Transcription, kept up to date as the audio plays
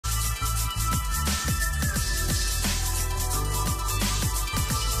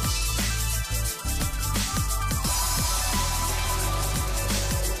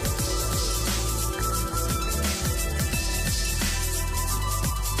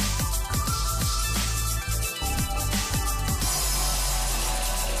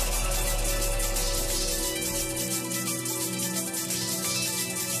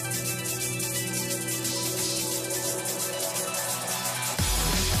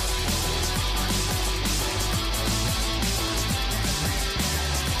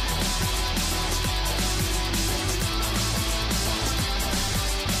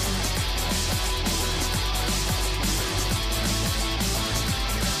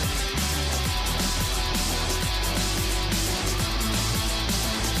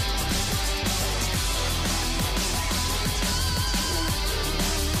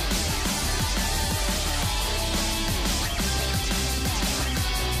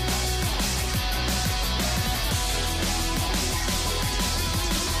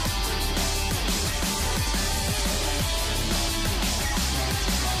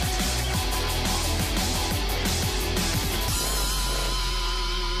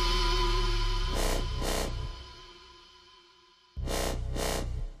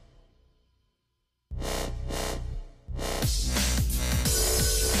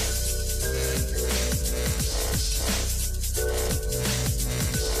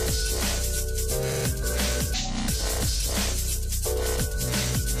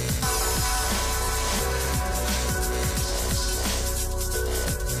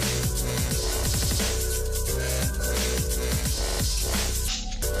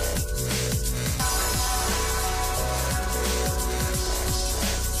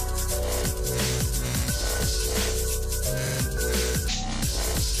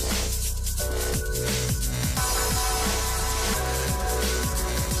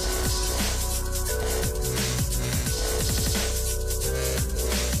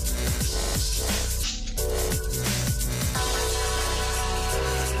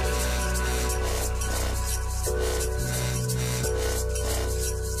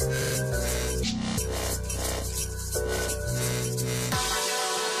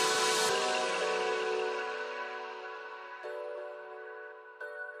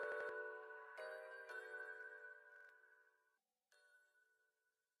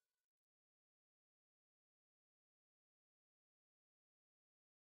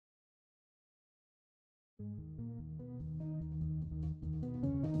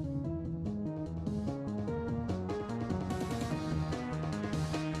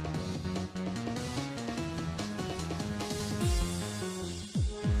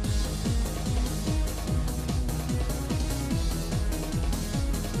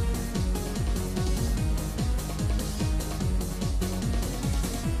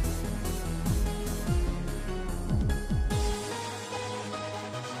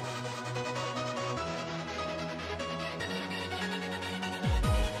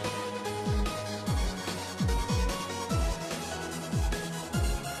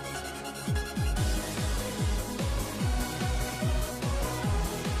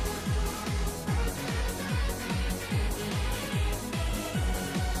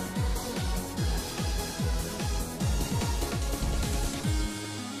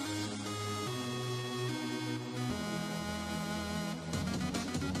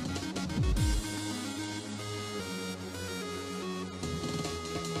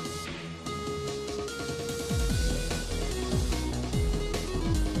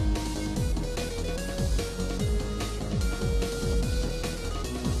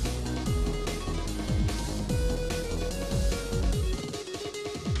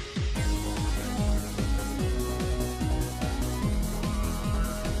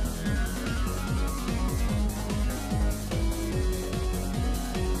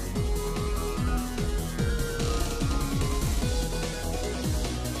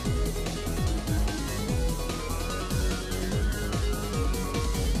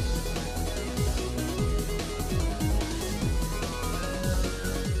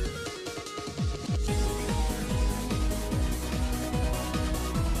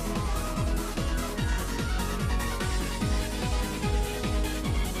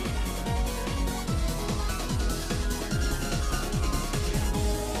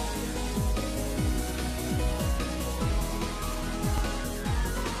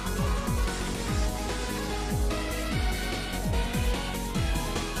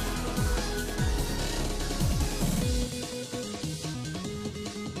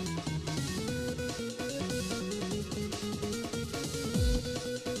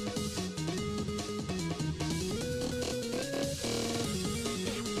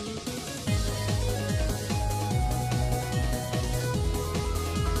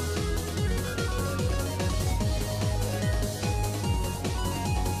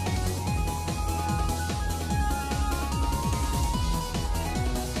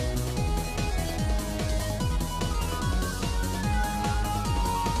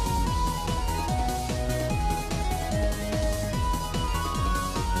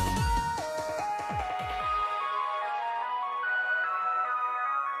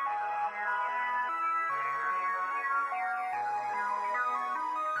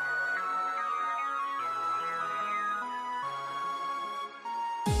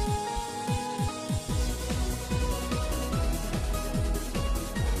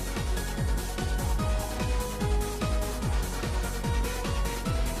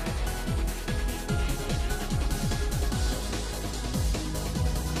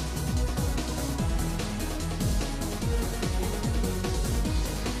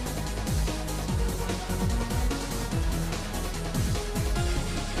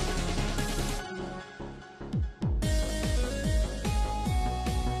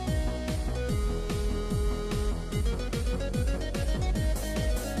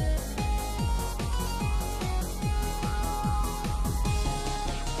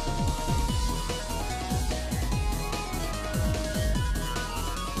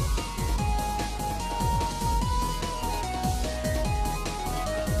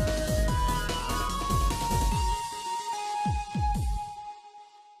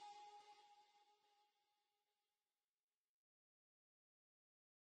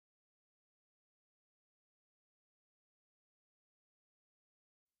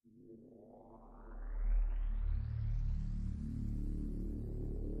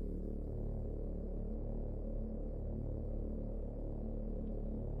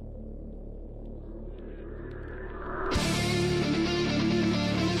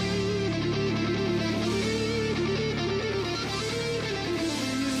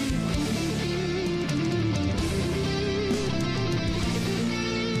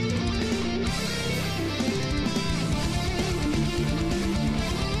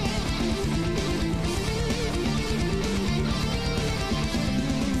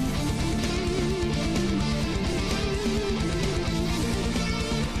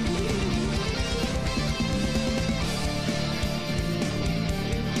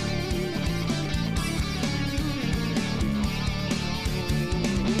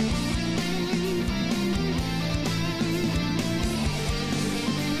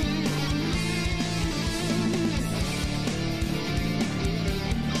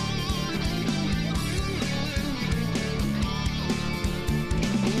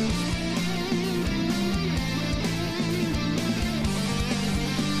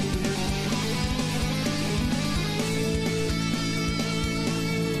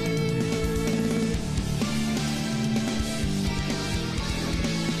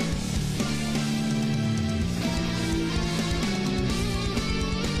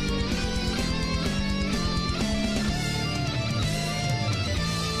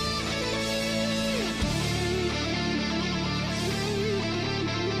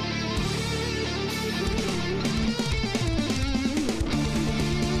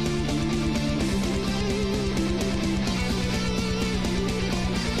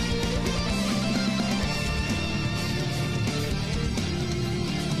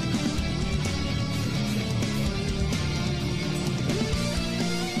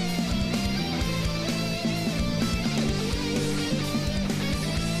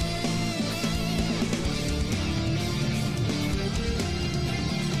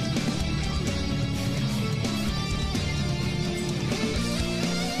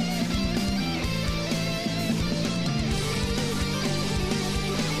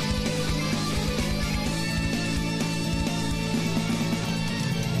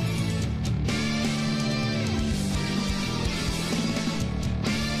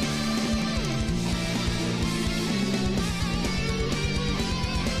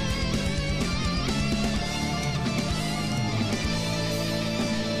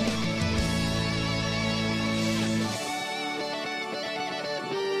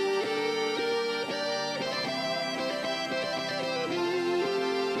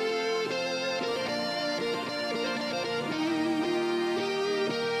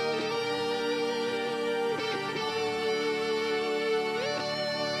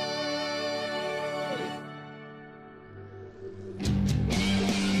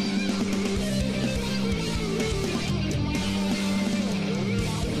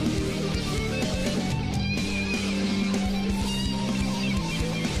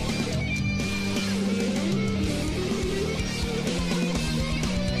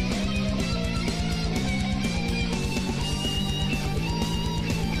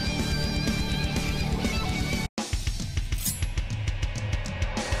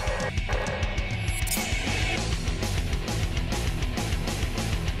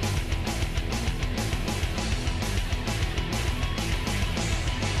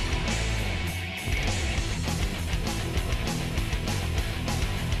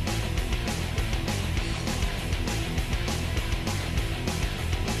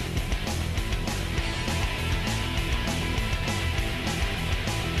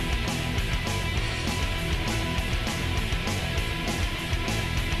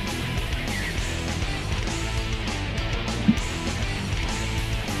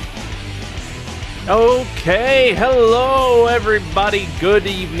Okay, hello everybody. Good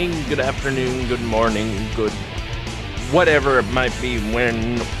evening, good afternoon, good morning, good whatever it might be, when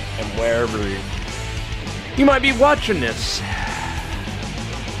and wherever you might be watching this.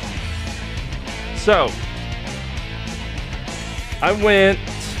 So, I went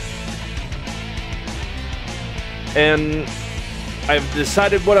and I've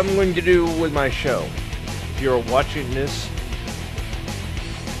decided what I'm going to do with my show. If you're watching this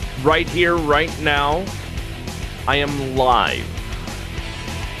right here, right now, I am live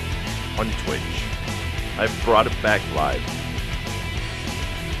on Twitch. I've brought it back live.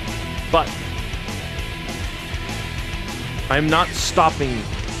 But I'm not stopping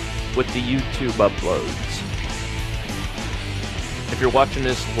with the YouTube uploads. If you're watching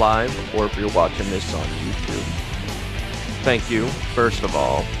this live, or if you're watching this on YouTube, thank you, first of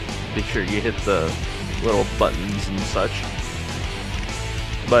all. Be sure you hit the little buttons and such.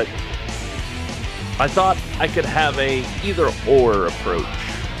 But I thought I could have a either-or approach,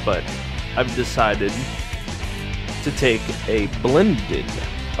 but I've decided to take a blended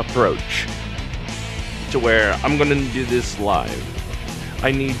approach to where I'm going to do this live.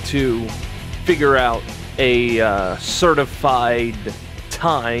 I need to figure out a certified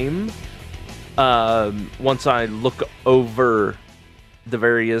time once I look over the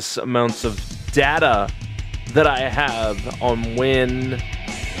various amounts of data that I have on when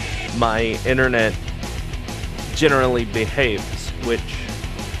my internet generally behaves, which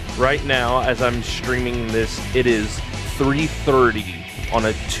right now, as I'm streaming this, it is 3:30 on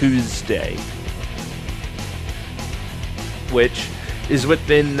a Tuesday, which is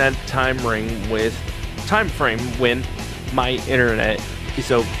within that time frame when my internet is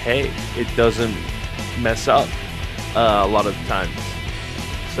okay. It doesn't mess up a lot of times.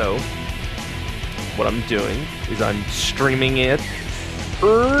 So what I'm doing is I'm streaming it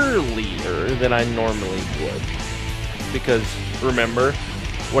earlier than I normally would, because remember,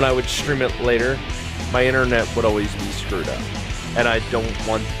 when I would stream it later, my internet would always be screwed up, and I don't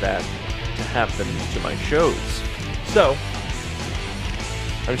want that to happen to my shows. So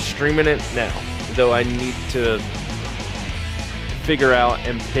I'm streaming it now, though I need to figure out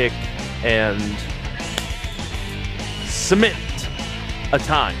and pick and submit a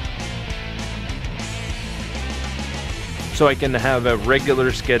time so I can have a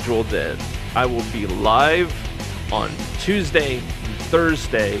regular schedule that I will be live on Tuesday and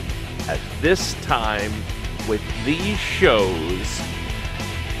Thursday at this time with these shows,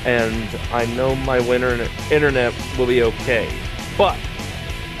 and I know my internet will be okay. But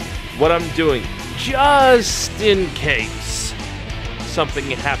what I'm doing, just in case something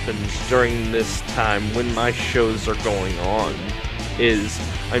happens during this time when my shows are going on, is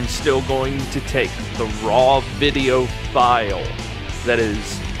I'm still going to take the raw video file that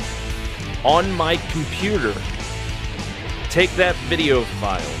is on my computer, take that video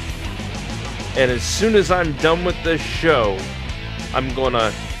file, and as soon as I'm done with this show, I'm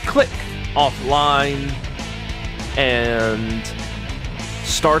gonna click offline and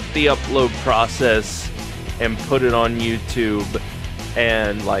start the upload process and put it on YouTube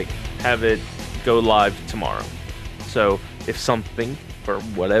and have it go live tomorrow. So if something for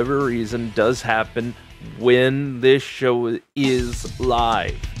whatever reason does happen when this show is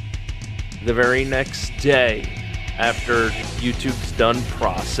live, the very next day after YouTube's done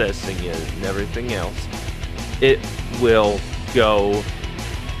processing it and everything else, it will go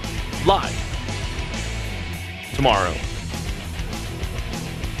live tomorrow,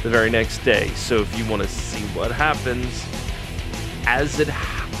 the very next day. So if you want to see what happens as it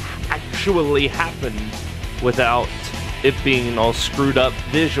actually happened without it being all screwed up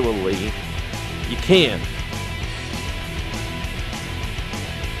visually, you can.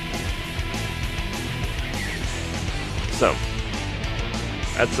 So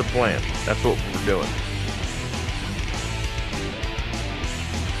that's the plan. That's what we're doing.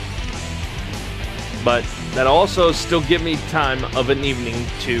 But that also still give me time of an evening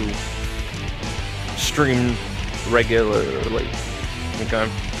to stream regularly. Okay?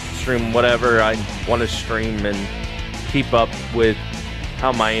 Stream whatever I want to stream and keep up with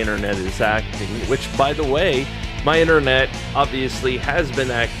how my internet is acting, which, by the way, my internet obviously has been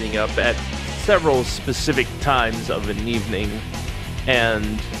acting up at several specific times of an evening,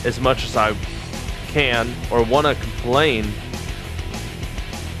 and as much as I can or want to complain,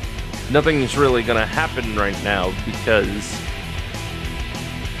 nothing's really going to happen right now because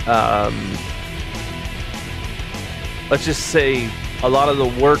let's just say a lot of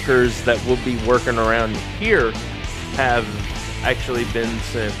the workers that will be working around here have actually been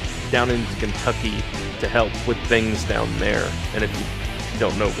sent down into Kentucky to help with things down there. And if you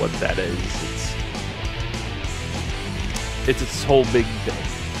don't know what that is, it's It's its whole big thing.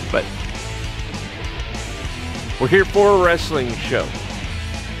 But we're here for a wrestling show.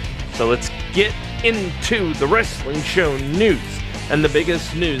 So let's get into the wrestling show news. And the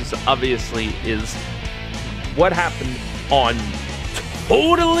biggest news, obviously, is what happened on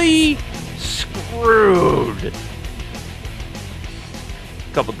Totally Screwed a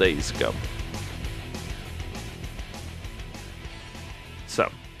couple days ago. So,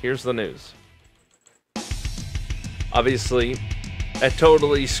 here's the news. Obviously, at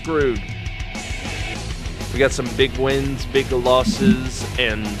Totally Screwed, we got some big wins, big losses,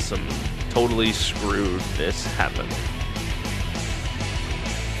 and some totally screwedness happened.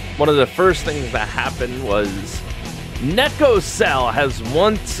 One of the first things that happened was Nekocell has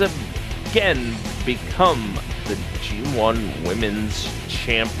once again become the G1 Women's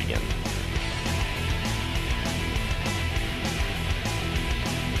Champion.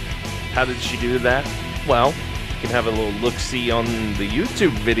 How did she do that? Well, you can have a little look-see on the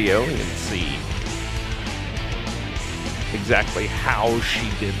YouTube video and see exactly how she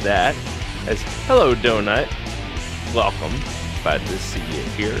did that. As hello, Donut. Welcome. Glad to see you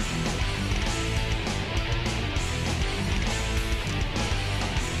here.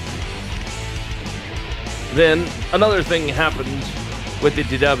 Then another thing happened with the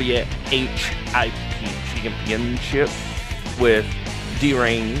WHIP Championship with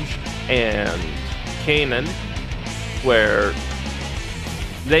Deranged and Kanan, where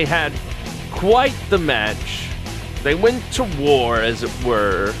they had quite the match. They went to war, as it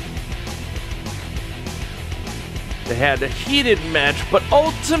were. They had a heated match, but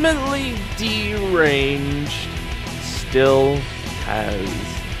ultimately Deranged still has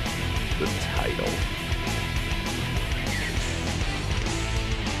the title.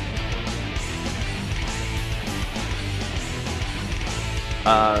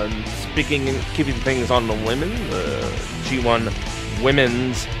 Keeping things on the women, the G1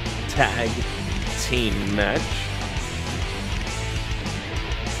 Women's Tag Team match.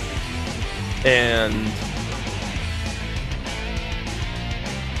 And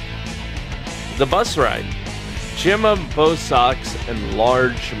the bus ride. Gemma Bosox and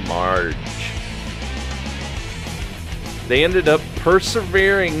Large Marge. They ended up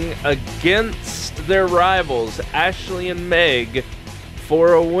persevering against their rivals, Ashley and Meg,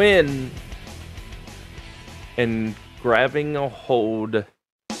 for a win and grabbing a hold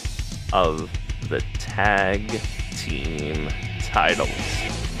of the tag team titles.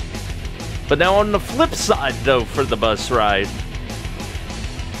 But now on the flip side, though, for the bus ride,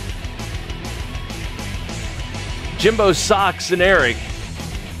 Jimbo Sox and Eric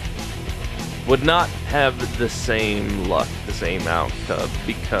would not have the same luck, the same outcome,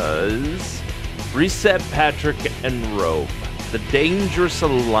 because Reset Patrick and Rope, the Dangerous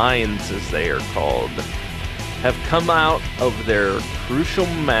Alliance as they are called, have come out of their crucial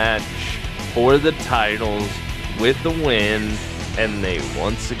match for the titles with the win, and they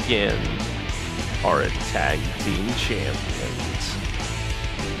once again are a tag team champions.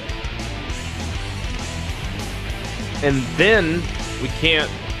 And then we can't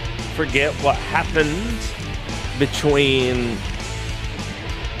forget what happened between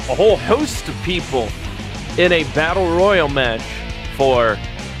a whole host of people in a Battle Royal match for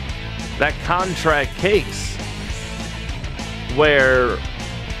that contract case, where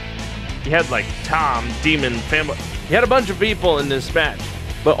you had like Tom, Demon, Family. You had a bunch of people in this match,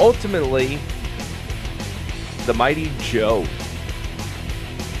 but ultimately the Mighty Joe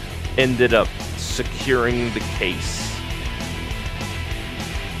ended up securing the case.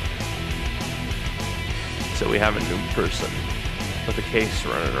 So we have a new person with a case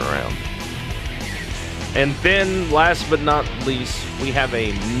running around. And then, last but not least, we have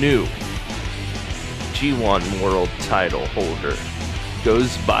a new G1 World Title holder.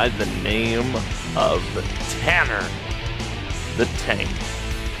 Goes by the name of Tanner the Tank.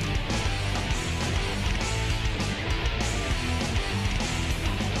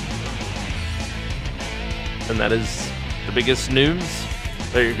 And that is the biggest news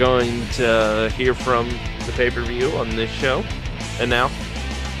that you're going to hear from the pay-per-view on this show. And now,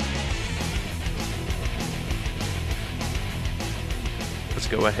 let's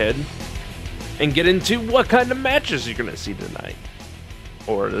go ahead and get into what kind of matches you're going to see tonight,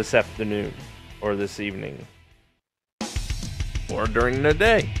 or this afternoon, or this evening, or during the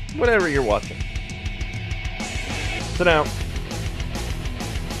day, whatever you're watching. So now,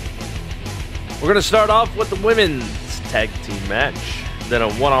 we're going to start off with the women's tag team match, then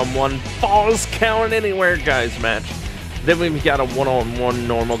a one-on-one Falls Count Anywhere guys match, then we've got a one-on-one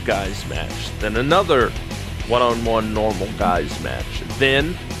normal guys match, then another one-on-one normal guys match,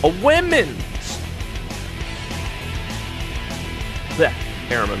 then a women's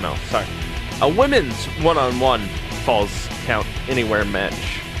hair in my mouth, sorry. A women's one-on-one Falls Count Anywhere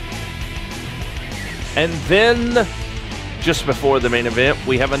match. And then, just before the main event,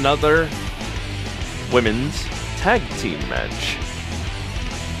 we have another women's tag team match.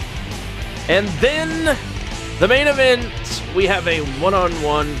 And then, the main event, we have a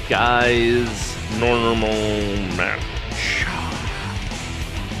one-on-one guys normal match.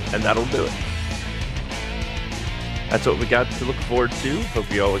 And that'll do it. That's what we got to look forward to. Hope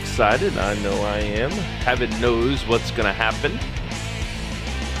you're all excited. I know I am. Heaven knows what's going to happen.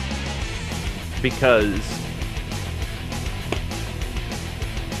 Because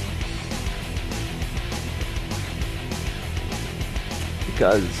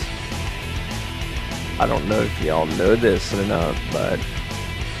I don't know if y'all know this or not, but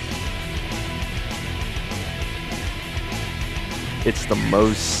it's the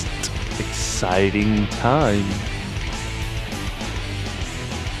most exciting time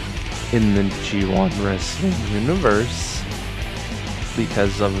in the G1 Wrestling universe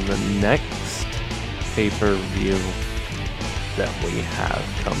because of the next pay-per-view that we have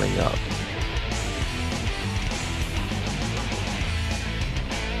coming up.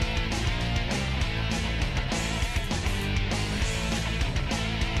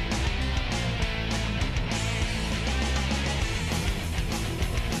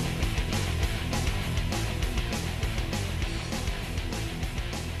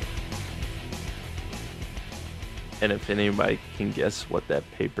 And if anybody can guess what that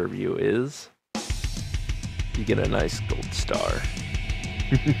pay-per-view is, you get a nice gold star.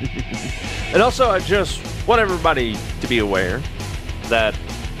 And also, I just want everybody to be aware that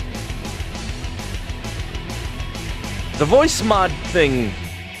the voice mod thing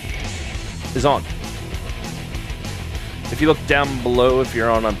is on. If you look down below, if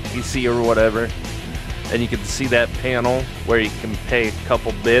you're on a PC or whatever, and you can see that panel where you can pay a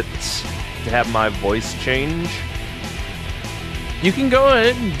couple bits to have my voice change, you can go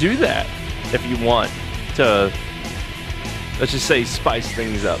ahead and do that if you want to, let's just say, spice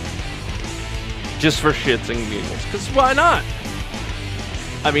things up. Just for shits and giggles. Because why not?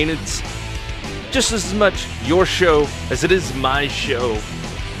 I mean, it's just as much your show as it is my show.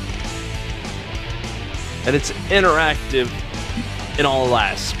 And it's interactive in all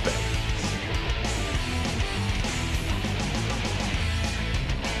aspects.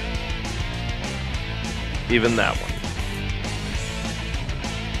 Even that one.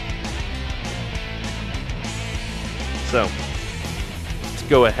 So, let's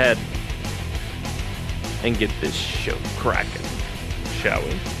go ahead and get this show cracking, shall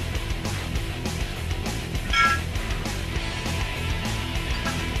we?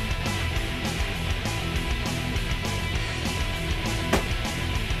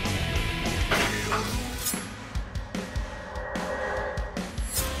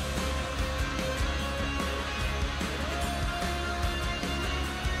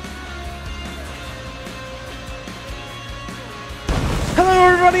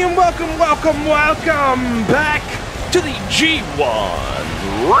 And welcome back to the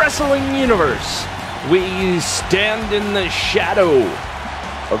G1 Wrestling Universe. We stand in the shadow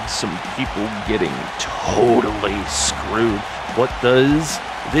of some people getting totally screwed. What does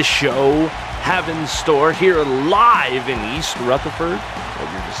this show have in store here live in East Rutherford?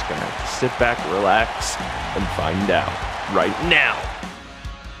 Well, you're just gonna have to sit back, relax, and find out right now.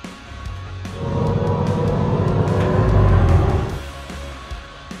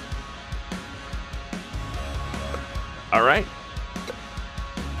 All right.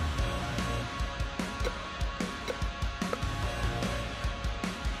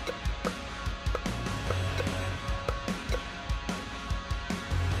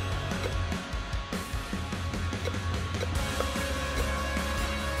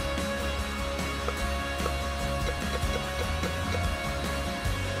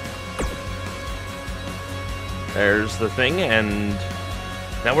 There's the thing, and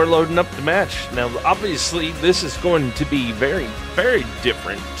now we're loading up the match. Now, obviously, this is going to be very, very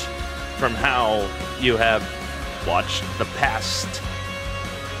different from how you have watched the past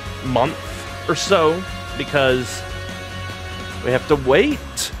month or so, because we have to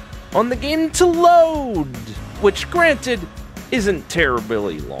wait on the game to load, which, granted, isn't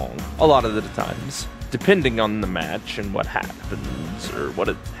terribly long a lot of the times, depending on the match and what happens or what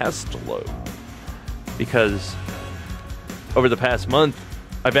it has to load. Because over the past month,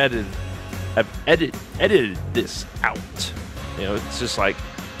 I've edited this out. You know, it's just like,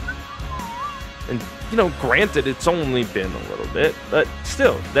 and you know, granted, it's only been a little bit, but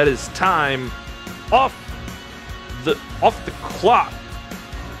still, that is time off the clock,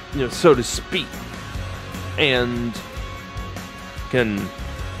 you know, so to speak. And can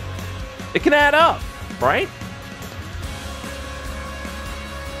add up, right?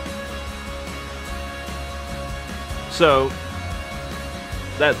 So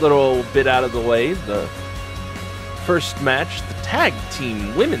that little bit out of the way, the first match, the tag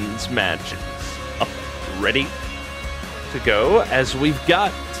team women's match, is up, ready to go, as we've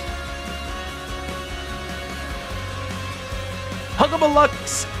got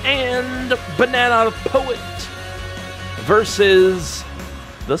Hugabalux and Banana Poet versus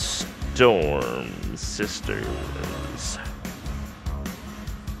the Storm Sisters.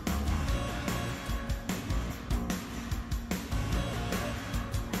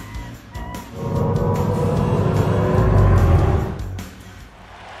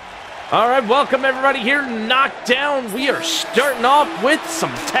 All right, welcome everybody here, Knockdown. We are starting off with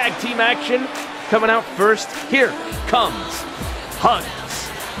some tag team action. Coming out first, here comes Hugs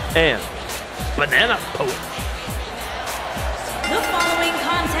and Banana Poet. The following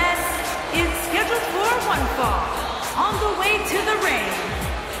contest is scheduled for one fall. On the way to the ring,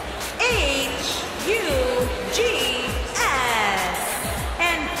 H-U-G-S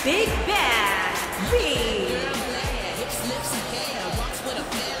and Big Bad B.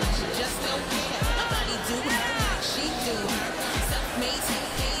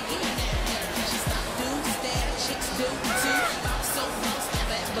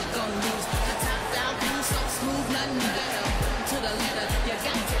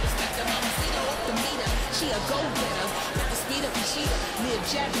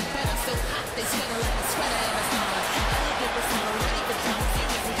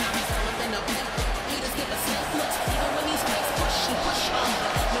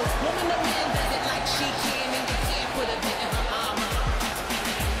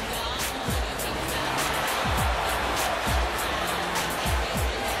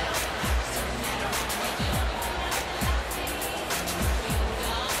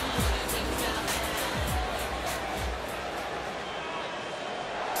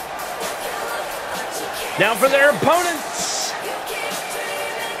 Now for their opponents,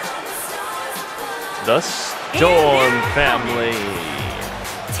 the Storm family.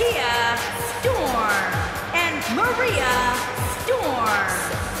 Tia Storm and Maria Storm,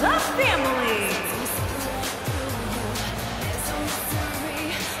 the family.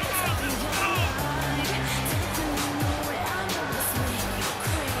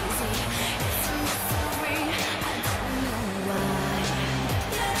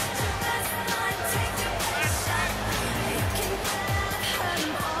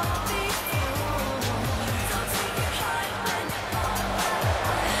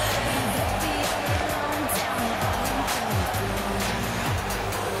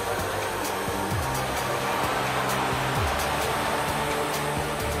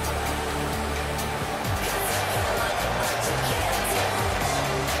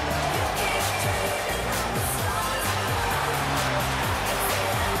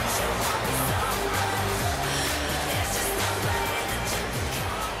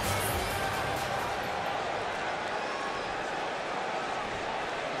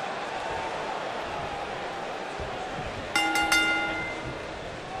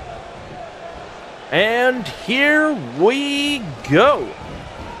 And here we go.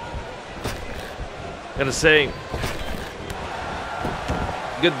 Gotta say,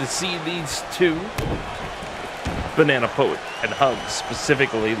 good to see these two, Banana Poet and Hugs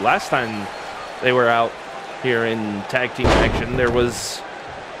specifically. Last time they were out here in tag team action, there was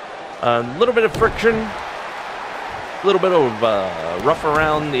a little bit of friction, a little bit of rough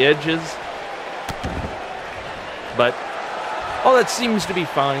around the edges, but all that seems to be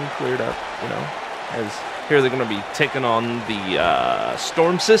fine, cleared up, you know. As here they're going to be taking on the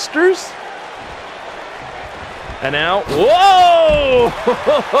Storm Sisters. And now, whoa!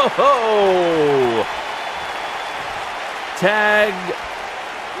 Tag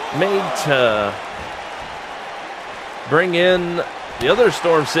made to bring in the other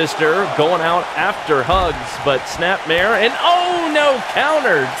Storm Sister, going out after Hugs, but Snapmare, and oh no,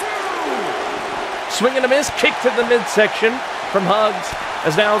 countered! Swing and a miss, kick to the midsection from Hugs,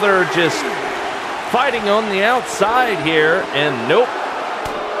 as now they're just fighting on the outside here, and nope.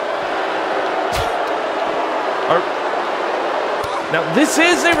 Now this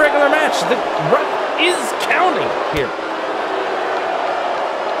is a regular match. The ref is counting here.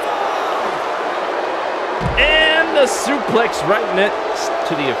 And a suplex right next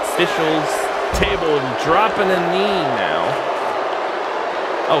to the officials' table, and dropping a knee now.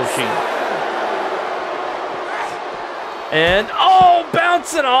 Oh, and oh,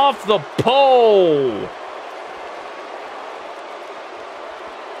 bouncing off the pole.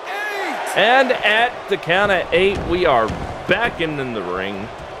 And at the count of 8, we are back in the ring.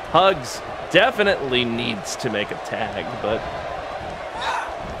 Hugs definitely needs to make a tag, but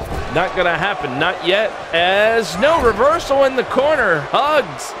not gonna happen, not yet, as no reversal in the corner.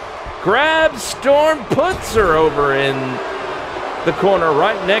 Hugs grabs Storm, puts her over in the corner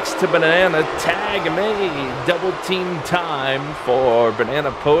right next to Banana. Tag made. Double team time for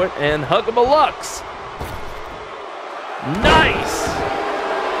Banana Poet and Huggable Lux. Nice!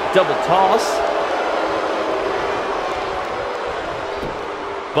 Double toss.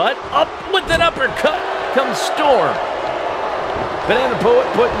 But up with an uppercut comes Storm. Banana Poet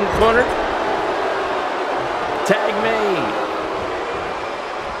put in the corner. Tag made.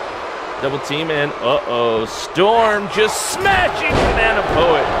 Double team and Storm just smashing Banana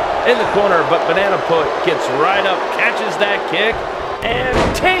Poet in the corner, but Banana Poet gets right up, catches that kick,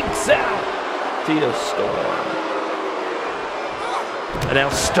 and takes out Tia Storm. And now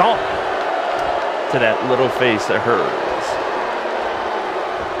stomp to that little face of hers.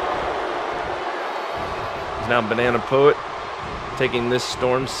 Now Banana Poet taking this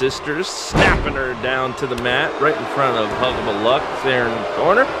Storm Sisters, snapping her down to the mat right in front of Huggable Lux there in the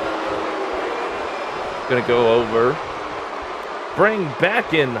corner. Gonna go over, bring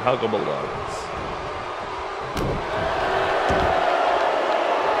back in Huggable Lux.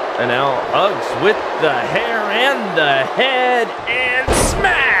 And now Hugs with the hair and the head and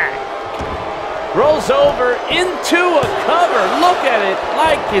smack! Rolls over into a cover. Look at it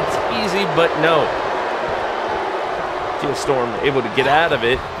like it's easy, but no. Tia Storm able to get out of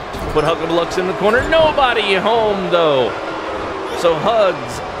it. Put Huggable Lux in the corner. Nobody home though. So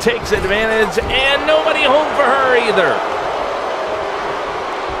Hugs takes advantage and nobody home for her either.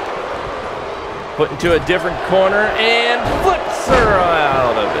 Put into a different corner and flips her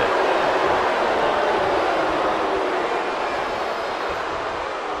out of it.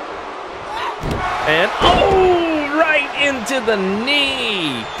 And right into the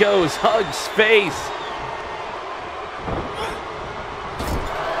knee goes Hugs' face.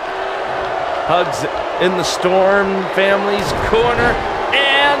 Hugs in the Storm family's corner,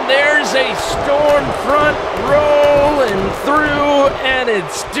 and there's a Storm front rolling through, and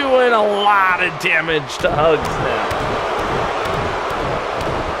it's doing a lot of damage to Hugs now.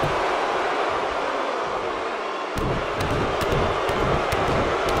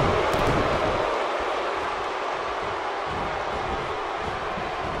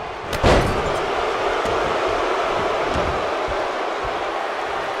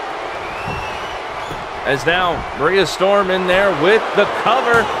 As now Maria Storm in there with the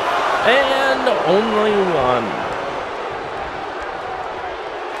cover and only one.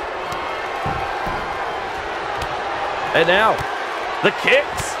 And now the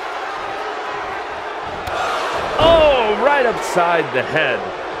kicks. Oh, right upside the head.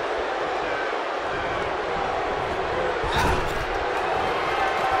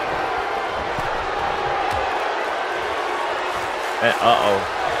 And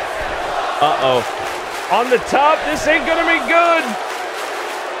on the top, this ain't gonna be good.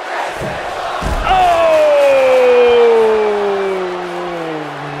 Oh,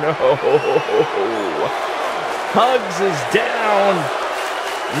 no. Hugs is down.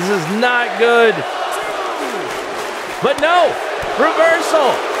 This is not good. But no,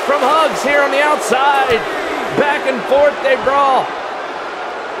 reversal from Hugs here on the outside. Back and forth they brawl.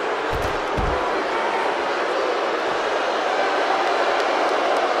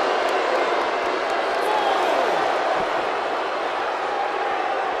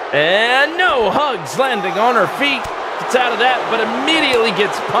 And no, Hugs landing on her feet. Gets out of that, but immediately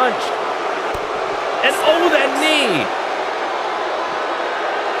gets punched. And oh, that knee.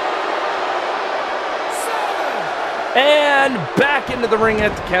 And back into the ring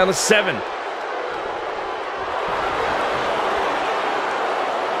at the count of 7.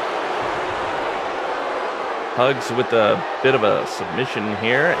 Hugs with a bit of a submission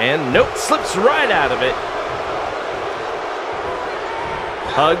here. And nope, slips right out of it.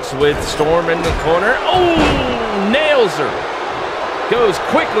 Hugs with Storm in the corner. Oh, nails her. Goes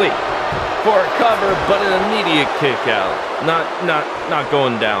quickly for a cover, but an immediate kick out. Not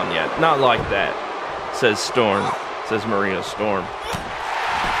going down yet. Not like that, says Storm. Says Maria Storm.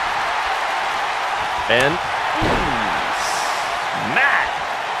 And smack.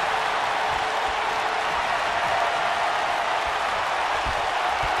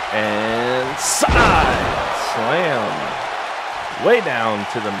 And side slam. Way down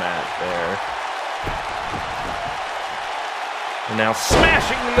to the mat there. And now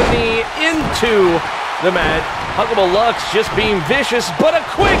smashing the knee into the mat. Huggable Lux just being vicious, but a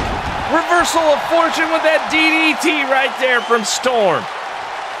quick reversal of fortune with that DDT right there from Storm.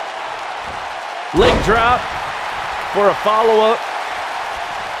 Leg drop. for a follow-up.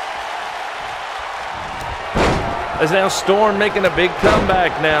 As now Storm making a big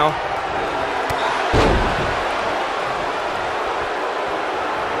comeback now.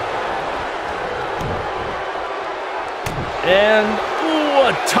 And, ooh,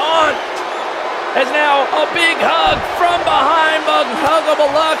 a taunt. As now a big hug from behind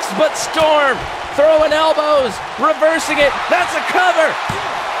Huggable Lux, but Storm throwing elbows, reversing it. That's a cover.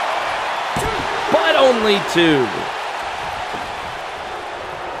 But only 2.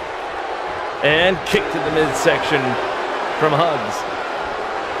 And kick to the midsection from Hugs.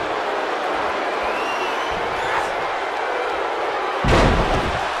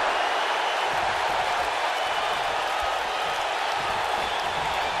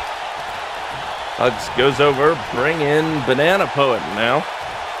 Hugs goes over, bring in Banana Poet now.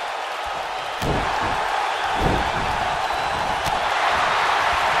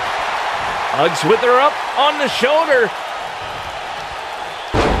 Hugs with her up on the shoulder.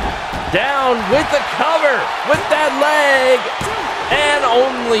 Down with the cover with that leg. And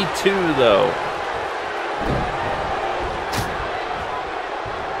only 2 though.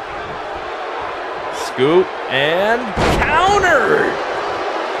 Scoop and countered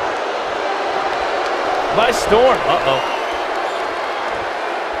by Storm. Uh-oh.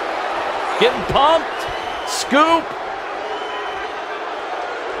 Getting pumped. Scoop.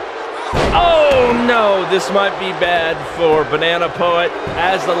 Oh no, this might be bad for Banana Poet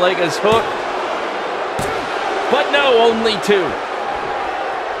as the leg is hooked. But no, only 2.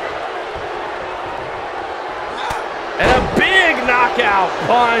 And a big knockout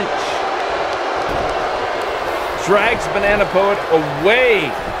punch. Drags Banana Poet away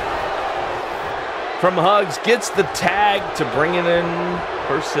from Hugs. Gets the tag to bring it in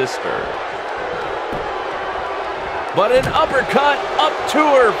her sister. But an uppercut up to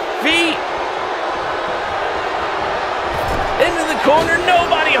her feet. Into the corner,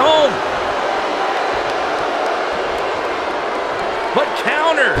 nobody home. But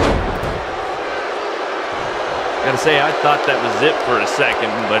counter. Gotta say, I thought that was it for a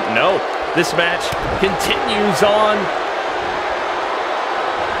second, but no. This match continues on.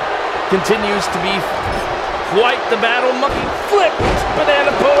 Continues to be quite the battle. Monkey flipped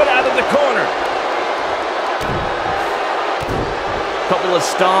Banana Poet out of the corner. Couple of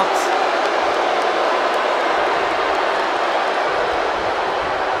stomps.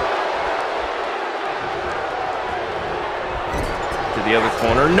 To the other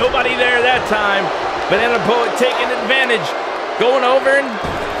corner. Nobody there that time. Banana Poet taking advantage. Going over and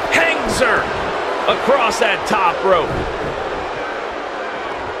hangs her across that top rope.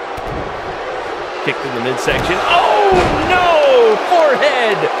 Kick to the midsection. Oh no!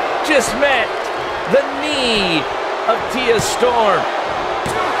 Forehead just met the knee of Tia Storm.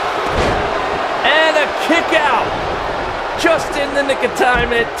 And a kick out just in the nick of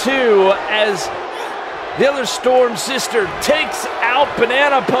time at 2 as the other Storm sister takes out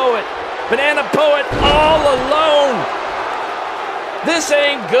Banana Poet. Banana Poet all alone. This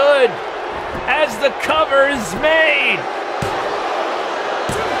ain't good as the cover is made.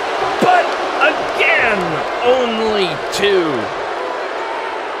 But again, only 2.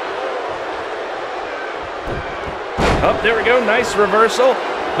 Oh, there we go. Nice reversal.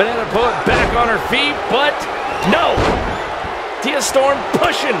 Banana Poet back on her feet, but no. Tia Storm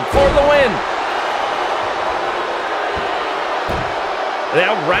pushing for the win.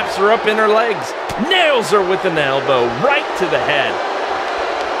 Now wraps her up in her legs. Nails her with an elbow right to the head.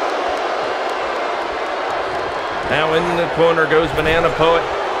 Now in the corner goes Banana Poet.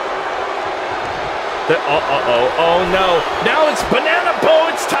 Oh no. Now it's Banana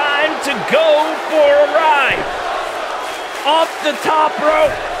Poet's time to go for a ride. Off the top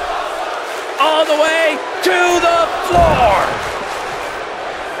rope, all the way to the floor.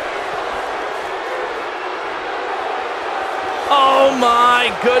 Oh my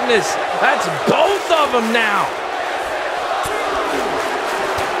goodness, that's both of them now.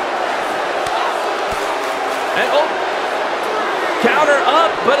 And oh, counter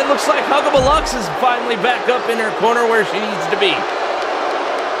up, but it looks like Huggable Lux is finally back up in her corner where she needs to be.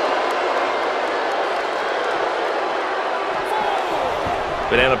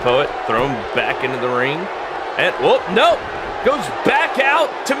 Banana Poet thrown back into the ring. And, whoop, no. Goes back out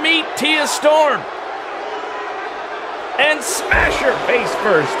to meet Tia Storm. And smash her face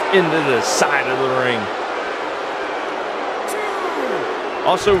first into the side of the ring.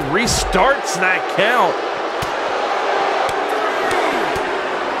 Also restarts that count.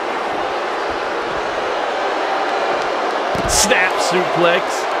 Snap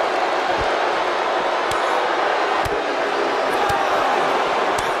suplex.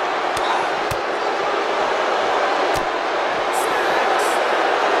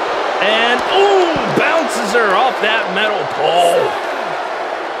 moves her off that metal pole.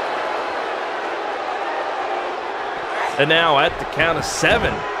 And now at the count of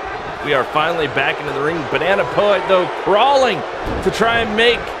 7, we are finally back into the ring. Banana Poet, though, crawling to try and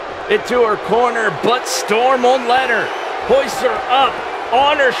make it to her corner, but Storm won't let her. Hoists her up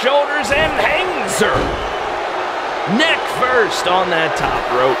on her shoulders and hangs her. Neck first on that top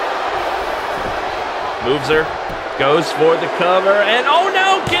rope. Moves her, goes for the cover, and oh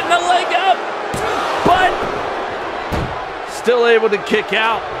no, getting the leg up, but still able to kick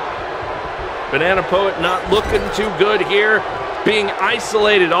out. Banana Poet not looking too good here, being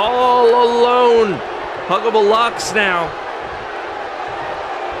isolated all alone. Huggable Lux now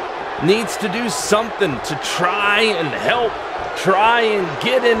needs to do something to try and help, try and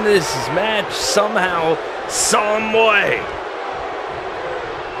get in this match somehow, some way.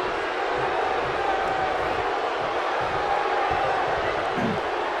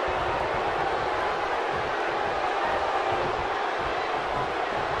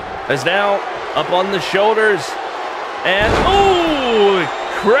 As now up on the shoulders, and oh,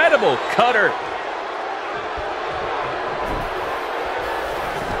 incredible cutter.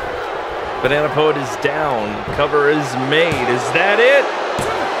 Banana Poet is down, cover is made. Is that it?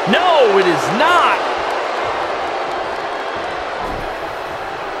 No, it is not.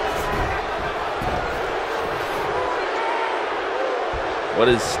 What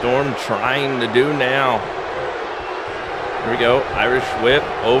is Storm trying to do now? Here we go, Irish whip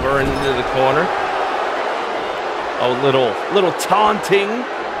over into the corner. Oh, little taunting.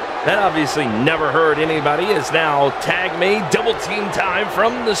 That obviously never hurt anybody. Is now tag made, double team time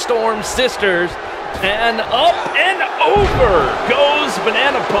from the Storm sisters. And up and over goes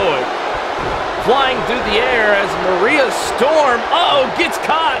Banana Poet. Flying through the air as Maria Storm, gets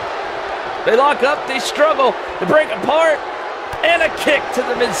caught. They lock up, they struggle, they break apart. And a kick to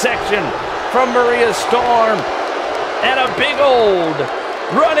the midsection from Maria Storm. And a big old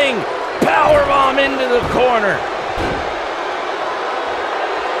running powerbomb into the corner.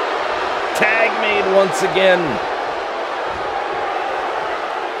 Tag made once again.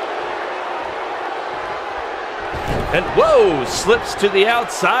 And whoa, slips to the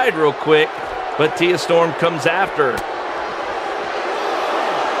outside real quick, but Tia Storm comes after.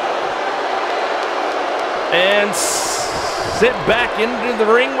 And sit back into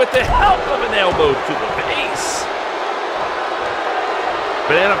the ring with the help of an elbow to the face.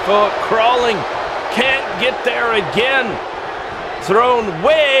 Banana Poet crawling, can't get there again. Thrown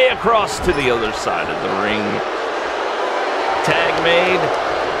way across to the other side of the ring. Tag made,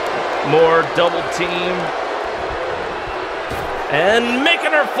 more double team. And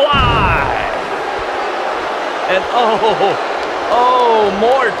making her fly. And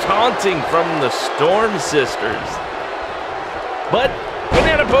more taunting from the Storm sisters. But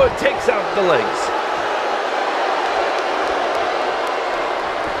Banana Poet takes out the legs.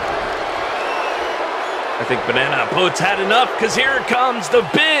 I think Banana Poet's had enough, because here comes the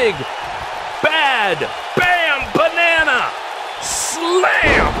big, bad, bam, banana,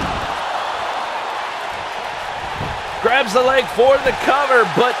 slam. Grabs the leg for the cover,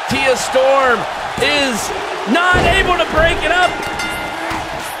 but Tia Storm is not able to break it up.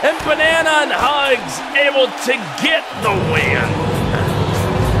 And Banana and Hugs able to get the win.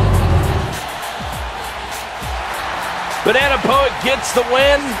 Banana Poet gets the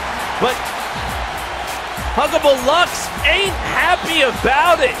win, but Huggable Lux ain't happy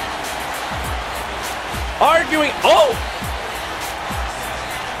about it. Arguing,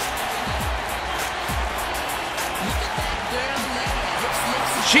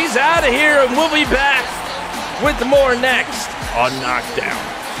 she's out of here, and we'll be back with more next on Knockdown.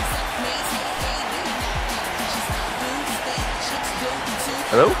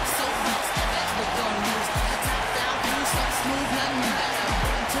 Hello?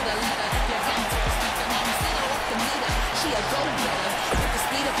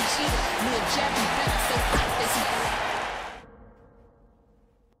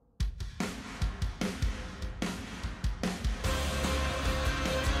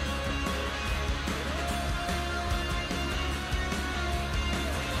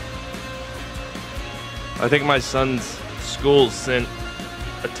 I think my son's school sent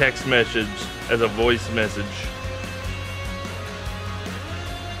a text message as a voice message.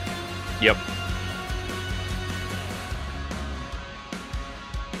 Yep.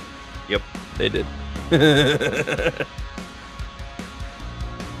 Yep, they did.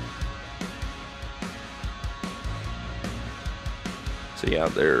 So yeah,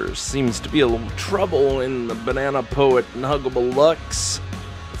 there seems to be a little trouble in the Banana Poet and Huggable Lux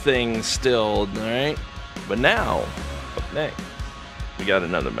thing still, alright? But now, up next, we got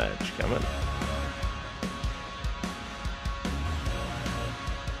another match coming.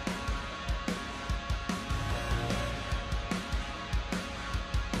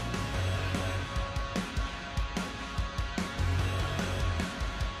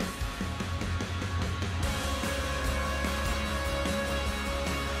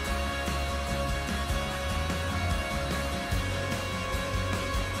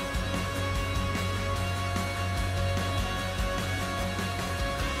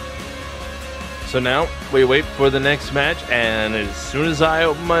 So now we wait for the next match, and as soon as I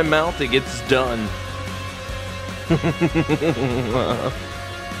open my mouth, it gets done.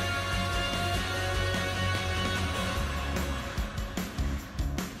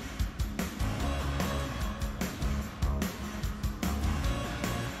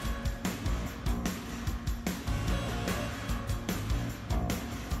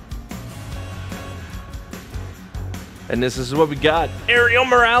 And this is what we got. Ariel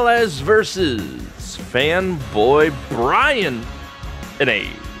Morales versus Fanboy Brian in a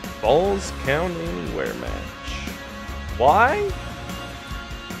Falls Count Anywhere match. Why?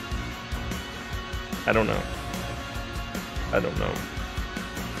 I don't know. I don't know.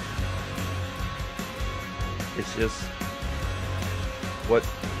 It's just what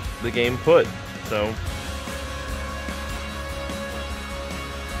the game put, so...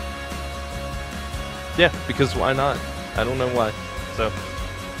 yeah, because why not? I don't know why. So,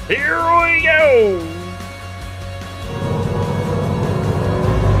 here we go!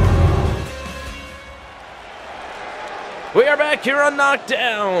 We are back here on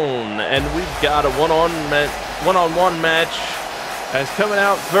Knockdown, and we've got a one-on-one match. As coming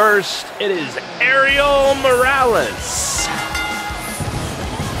out first, it is Ariel Morales.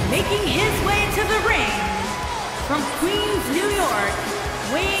 Making his way to the ring from Queens, New York,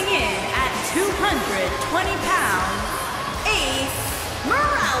 weighing in at 220 pounds, Ace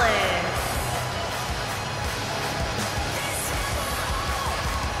Morales.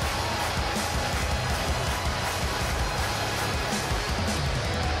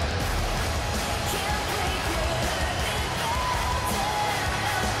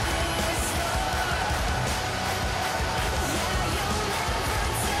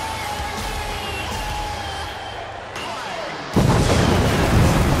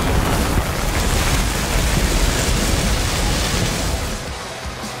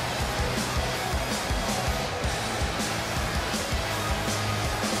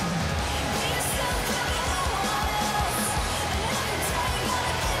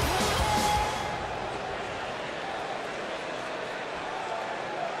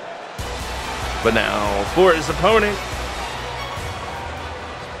 But now, for his opponent,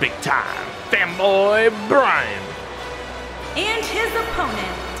 big time Fanboy Brian. And his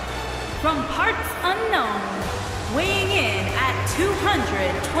opponent, from parts unknown, weighing in at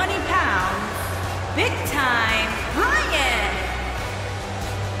 220 pounds, big time Brian.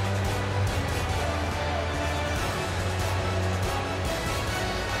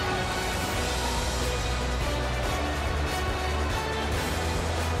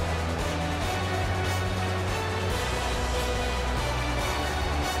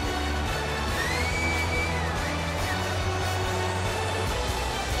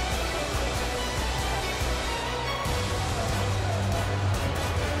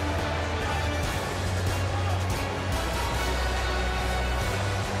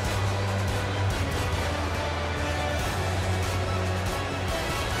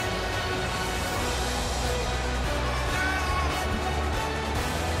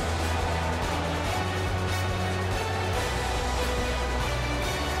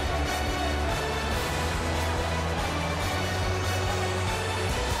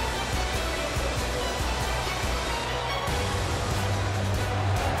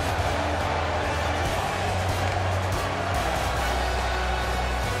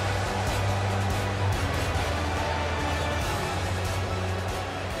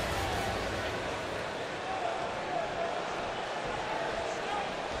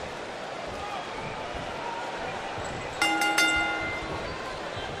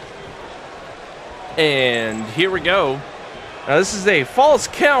 And here we go. Now this is a Falls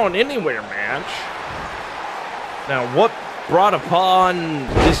Count Anywhere match. Now what brought upon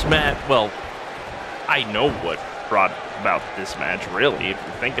this match? Well, I know what brought about this match, really, if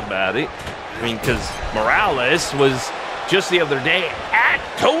you think about it. I mean, because Morales was just the other day at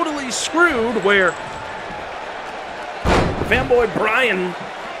Totally Screwed, where Fanboy Brian,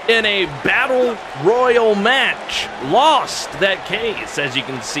 in a Battle Royal match, lost that case. As you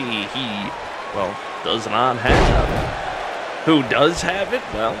can see, he, well, does not have. Who does have it?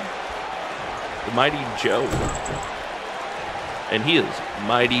 Well, the Mighty Joe. And he is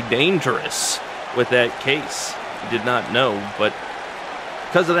mighty dangerous with that case. You did not know, but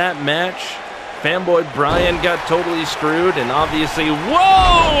because of that match, Fanboy Brian got totally screwed, and obviously,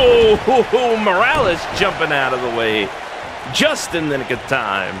 whoa! Morales jumping out of the way just in the nick of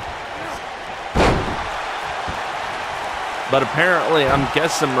time. But apparently, I'm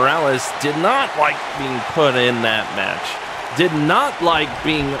guessing Morales did not like being put in that match. Did not like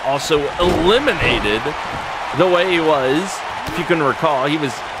being also eliminated the way he was. If you can recall, he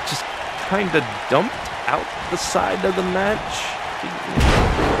was just kind of dumped out the side of the match.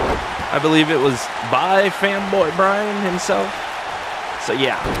 I believe it was by Fanboy Brian himself. So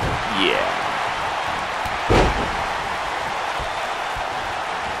yeah.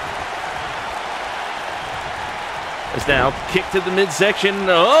 It's now kick to the midsection.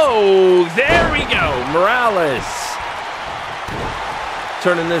 Oh, there we go. Morales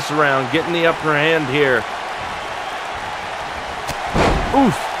turning this around, getting the upper hand here.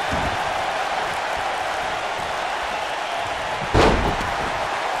 Oof.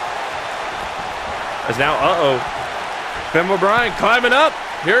 As now, Fanboy Brian climbing up.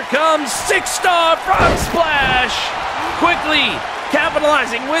 Here it comes. 6-star frog splash. Quickly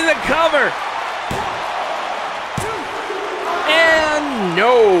capitalizing with a cover. And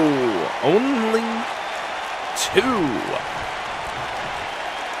no, only 2.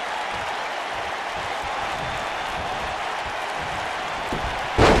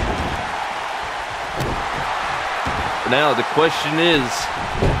 Now the question is,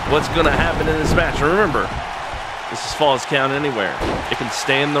 what's going to happen in this match? Remember, this is Falls Count Anywhere. It can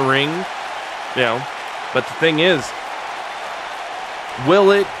stay in the ring, you know, but the thing is,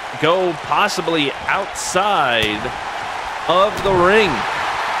 will it go possibly outside of the ring?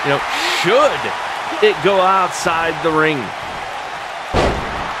 You know, should it go outside the ring?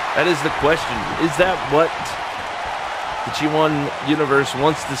 That is the question. Is that what the G1 Universe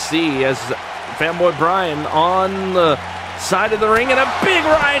wants to see, as Fanboy Brian on the side of the ring, and a big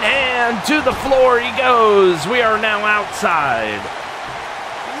right hand to the floor he goes. We are now outside.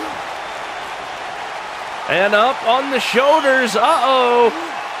 And up on the shoulders. Oh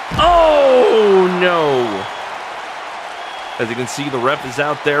no. As you can see, the ref is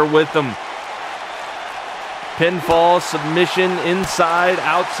out there with them. Pinfall, submission, inside,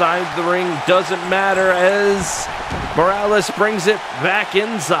 outside the ring, doesn't matter, as Morales brings it back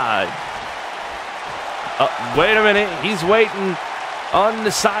inside. Wait a minute, he's waiting on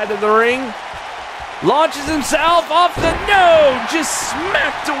the side of the ring. Launches himself off the just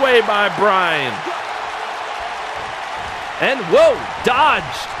smacked away by Brian. And whoa,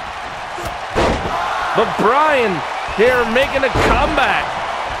 dodged. But Brian here making a comeback.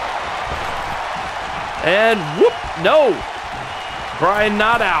 And whoop, no. Brian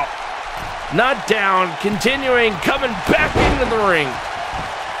not out, not down, continuing, coming back into the ring.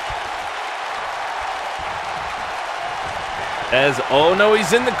 As, oh no,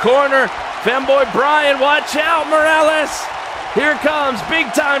 he's in the corner. Fanboy Brian, watch out, Morales. Here comes,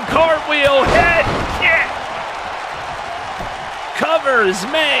 big time cartwheel, head kick. Cover is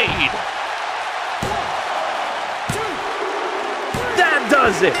made. That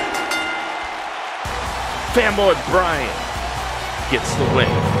does it. Fanboy Brian gets the win.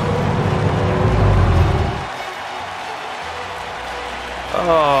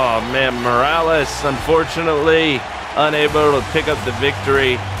 Oh man, Morales, unfortunately, unable to pick up the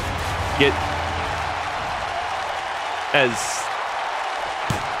victory.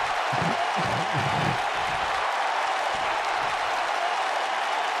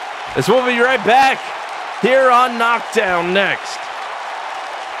 We'll be right back here on Knockdown next.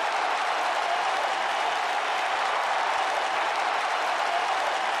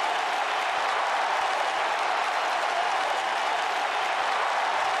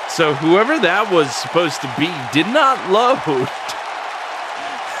 So whoever that was supposed to be did not load.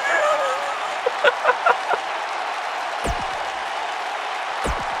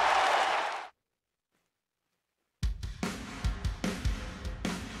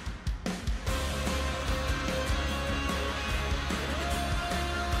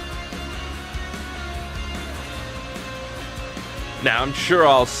 Now I'm sure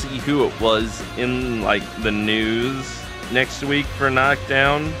I'll see who it was in like the news next week for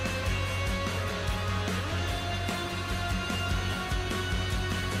Knockdown.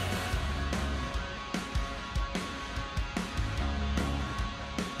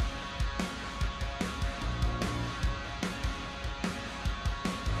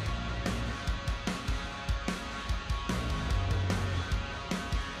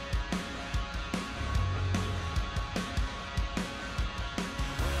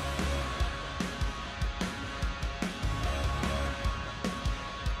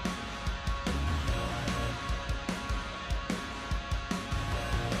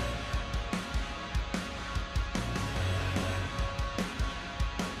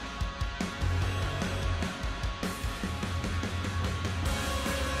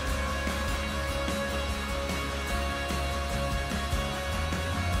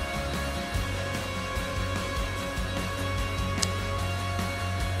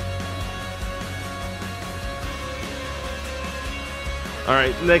 All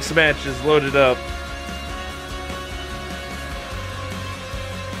right, next match is loaded up.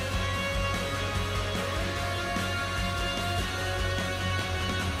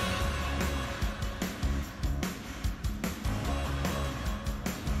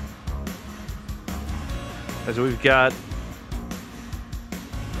 As we've got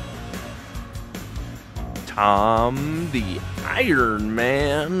Tom the Iron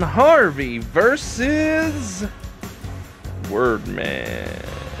Man Harvey versus Wordman.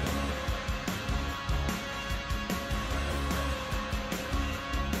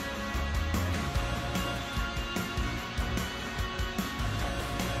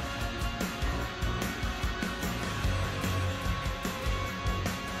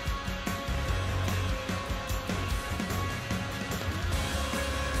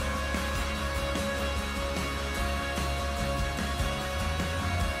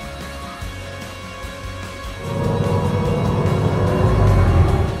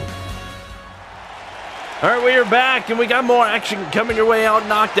 All right, we are back, and we got more action coming your way out.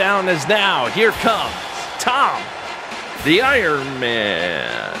 Knockdown is now. Here comes Tom, the Iron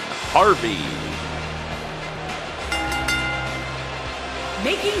Man, Harvey.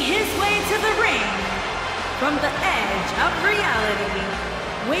 Making his way to the ring from the edge of reality,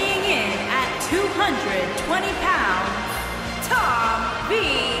 weighing in at 220 pounds, Tom, the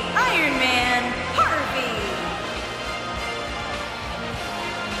Iron Man, Harvey.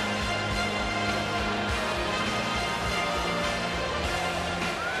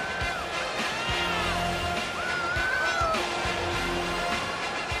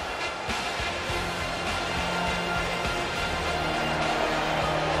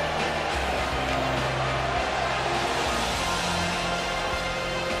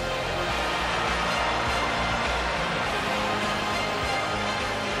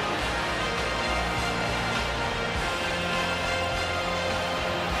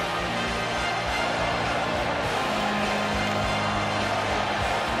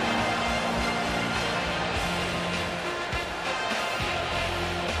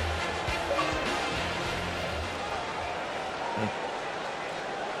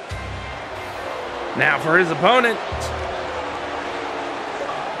 Now for his opponent,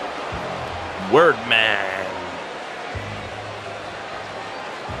 Wordman.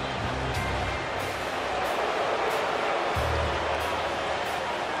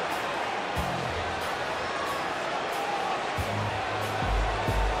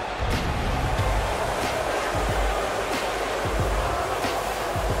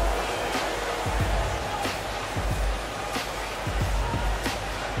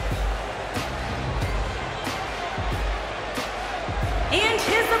 And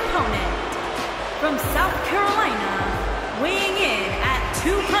his opponent, from South Carolina, weighing in at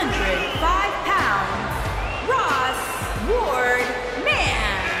 205 pounds, Ross Ward Man.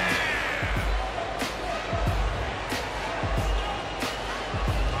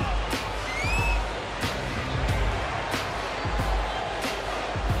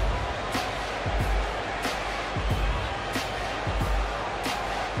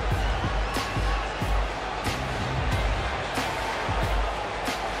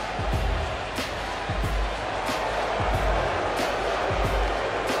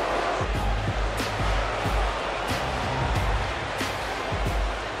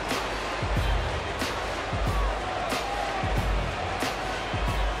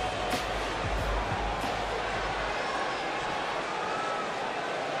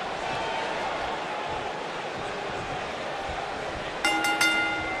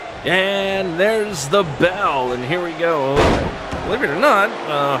 And there's the bell, and here we go. Believe it or not,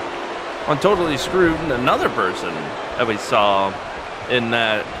 on Totally Screwed, another person that we saw in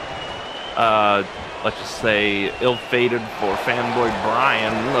that, let's just say, ill-fated for Fanboy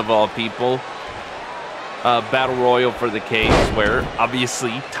Brian, of all people, Battle Royal for the case, where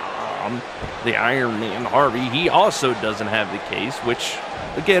obviously Tom, the Iron Man Harvey, he also doesn't have the case, which,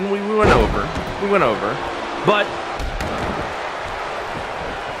 again, we went over. But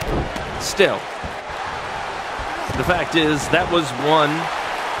still, the fact is that was one,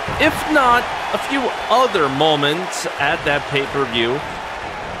 if not a few other moments at that pay-per-view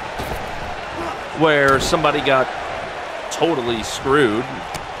where somebody got totally screwed.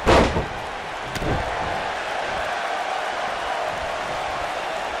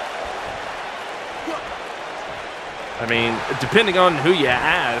 I mean, depending on who you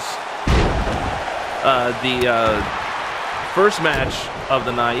ask, the first match of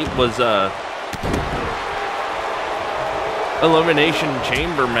the night was a elimination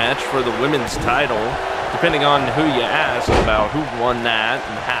chamber match for the women's title. Depending on who you ask about who won that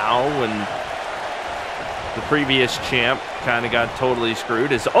and how, and The previous champ kind of got totally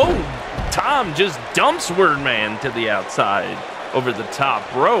screwed as, Tom just dumps Wordman to the outside over the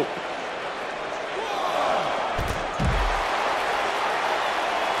top rope.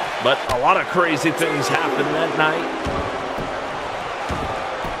 But a lot of crazy things happened that night.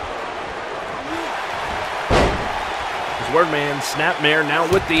 Wordman, Snapmare now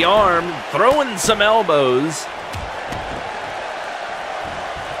with the arm, throwing some elbows.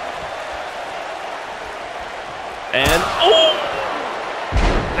 And,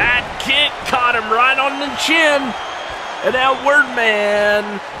 that kick caught him right on the chin. And now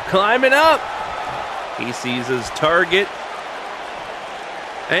Wordman climbing up. He sees his target.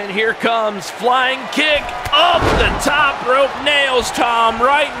 And here comes flying kick up the top rope, nails Tom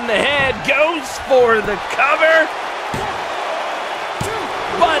right in the head, goes for the cover,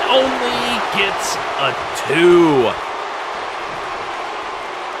 but only gets a 2.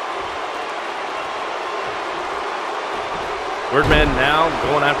 Wordman now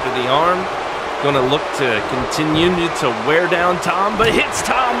going after the arm, going to look to continue to wear down Tom, but hits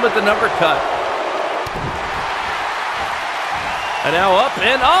Tom with an uppercut. And now up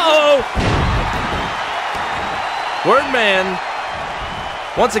and Wordman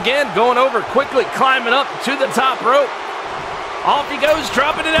once again going over quickly, climbing up to the top rope. Off he goes,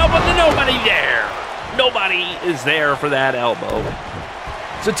 dropping an elbow to nobody there. Nobody is there for that elbow.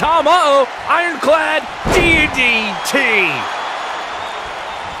 So Tom, ironclad DDT.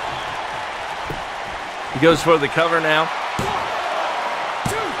 He goes for the cover now.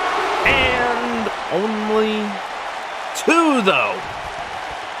 And only 2 though.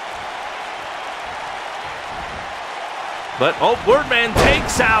 But Wordman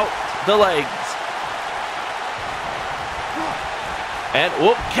takes out the legs. And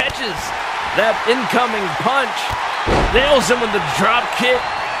catches that incoming punch. Nails him with the drop kick.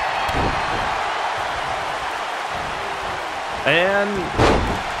 And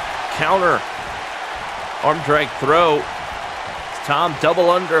counter. Arm drag throw. Tom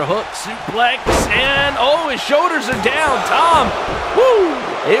double underhook, suplex, and his shoulders are down. Tom,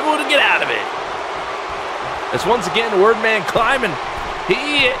 able to get out of it. It's once again Wordman climbing.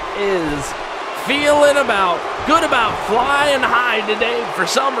 He is feeling good about flying high today for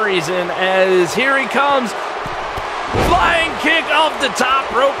some reason, as here he comes. Flying kick off the top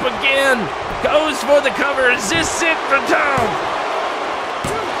rope again. Goes for the cover. Is this it for Tom?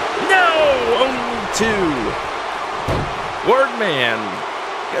 No, only 2. Wordman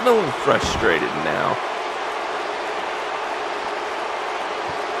getting a little frustrated now.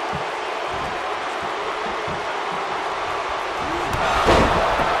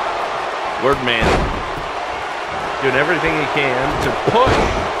 Wordman doing everything he can to push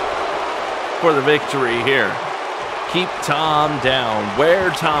for the victory here. Keep Tom down, wear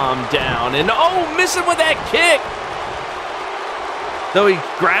Tom down, and missing with that kick. Though he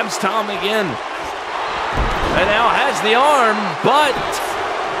grabs Tom again. And now has the arm, but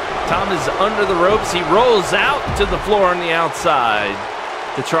Tom is under the ropes. He rolls out to the floor on the outside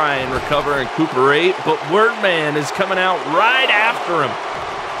to try and recover and recuperate, but Wordman is coming out right after him.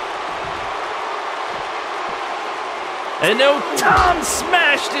 And Tom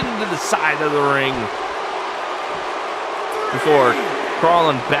smashed into the side of the ring before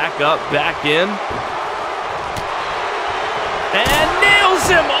crawling back up, back in. And nails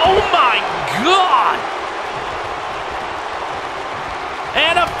him, oh my God!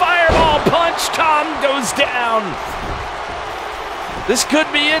 And a fireball punch, Tom goes down. This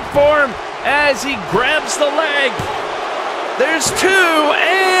could be it for him as he grabs the leg. There's 2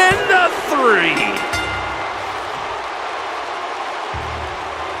 and a 3.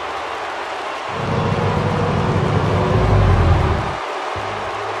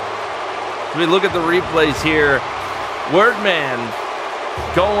 We look at the replays here. Wordman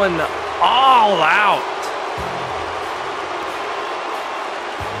going all out.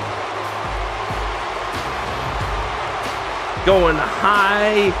 Going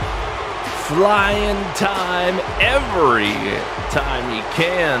high, flying time every time he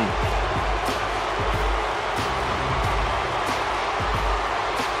can.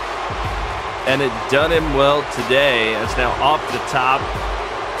 And it done him well today, as now off the top.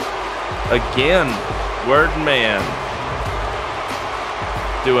 Again, Wordman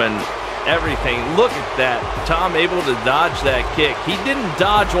doing everything. Look at that. Tom able to dodge that kick. He didn't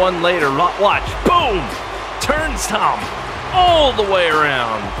dodge one later. Watch. Boom! Turns Tom all the way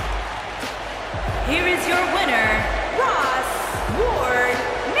around. Here is your winner, Ross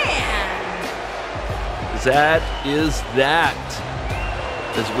Wordman. That is that.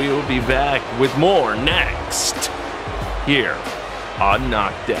 As we will be back with more next here on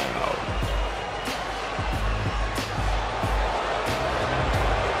Knockdown.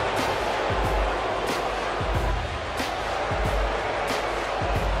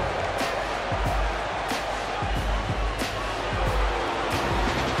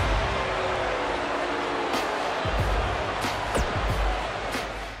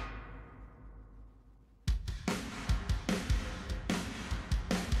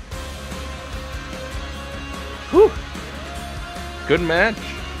 good match.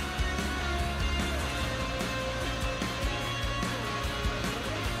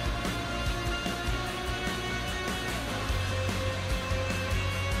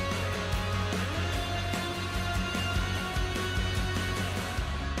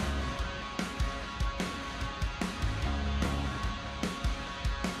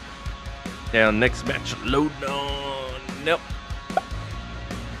 Now, next match, load on. Nope.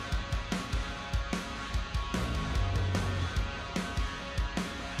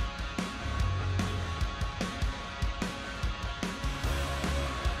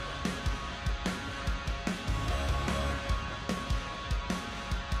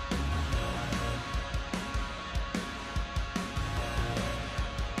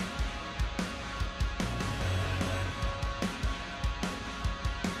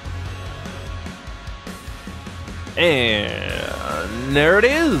 And there it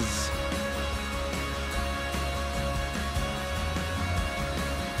is.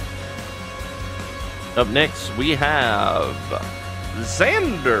 Up next, we have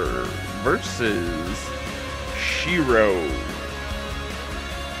Xander versus Shiro.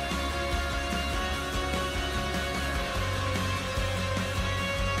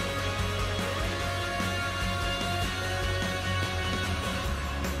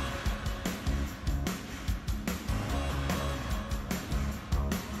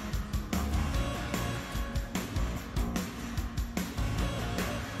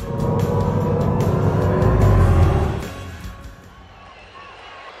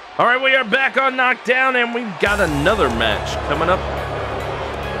 All right, we are back on Knockdown, and we've got another match coming up.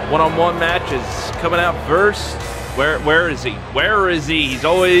 One-on-one match is coming out first. Where is he? Where is he? He's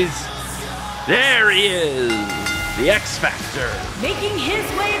always... There he is! The X Factor. Making his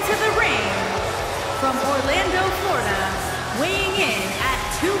way to the ring from Orlando, Florida, weighing in at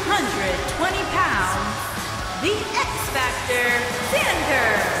 220 pounds, the X Factor,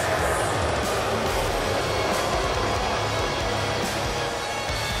 Xander.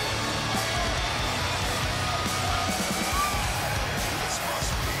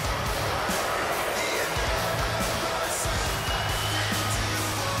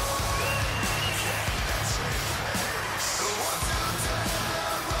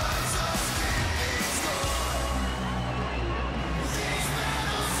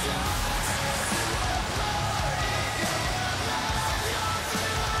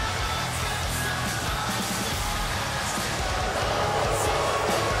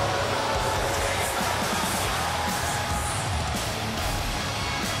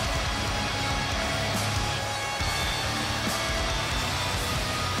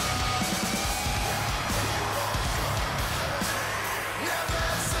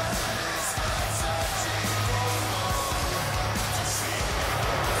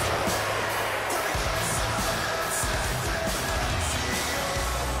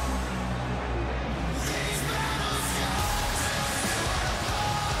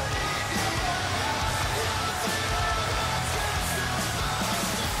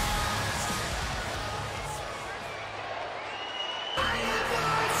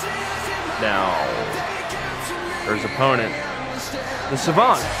 Now, his opponent, the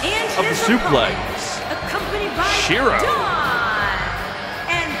Savant of the Suplex, accompanied by Shiro. Dawn.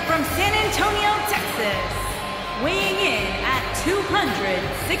 And from San Antonio, Texas, weighing in at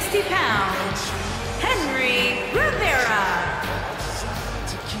 260 pounds, Henry Rivera.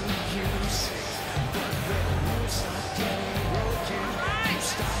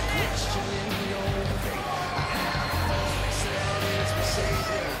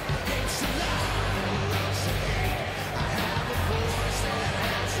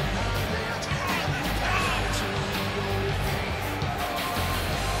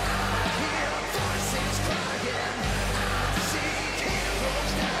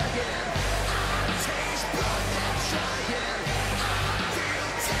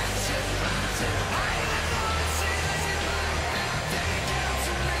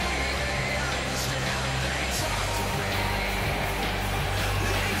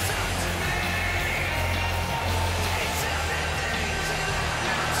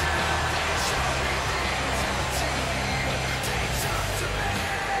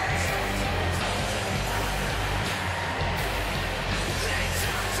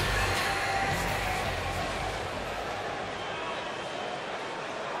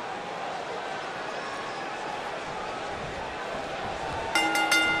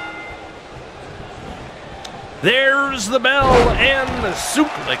 There's the bell, and the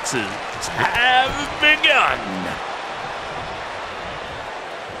suplexes have begun.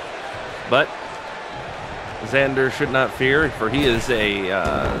 But Xander should not fear, for he is a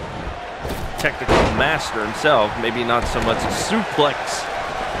technical master himself. Maybe not so much a suplex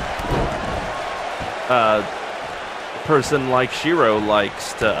person like Shiro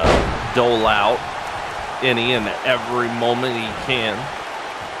likes to dole out any and every moment he can.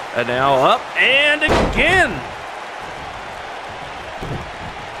 And now up and again.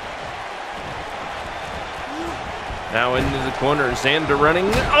 Now into the corner, Xander running.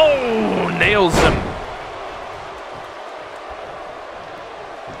 Oh, nails him.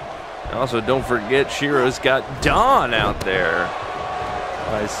 Also, don't forget Shiro's got Dawn out there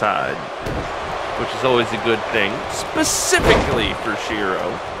by his side, which is always a good thing, specifically for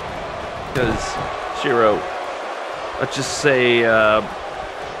Shiro. Because Shiro, let's just say,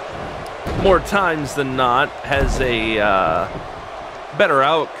 more times than not, has a better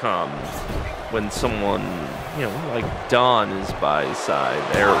outcome when someone, you know, like Dawn is by his side,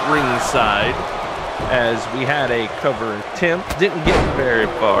 there ringside, as we had a cover attempt. Didn't get very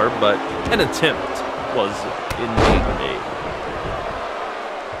far, but an attempt was indeed made.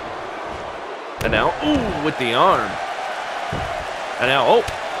 And now, ooh, with the arm. And now, oh.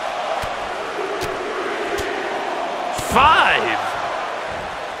 5.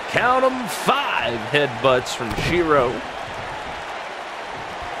 Count 'em, 5 headbutts from Shiro.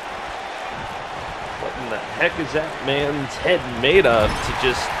 What in the heck is that man's head made of to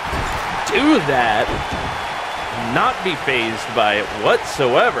just do that? Not be fazed by it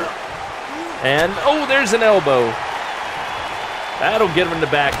whatsoever. And, oh, there's an elbow. That'll get him to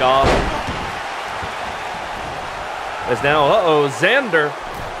back off. As now, uh-oh, Xander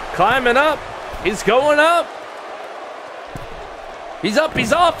climbing up. He's going up. He's up,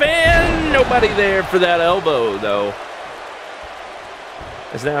 he's off, and nobody there for that elbow, though.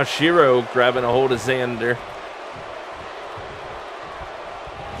 As now Shiro grabbing a hold of Xander.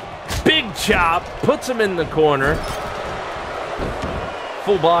 Big chop, puts him in the corner.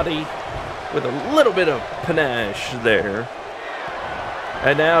 Full body with a little bit of panache there.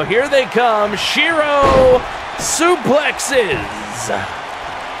 And now here they come, Shiro suplexes.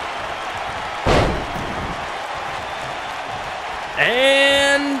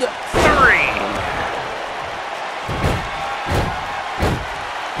 And 3.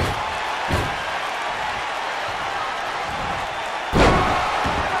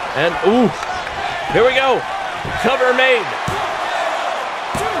 And, ooh, here we go. Cover made.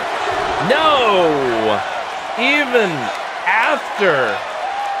 No. Even after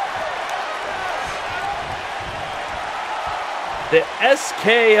the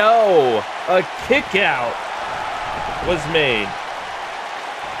SKO, a kick out was made.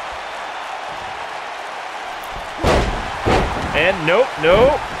 And nope,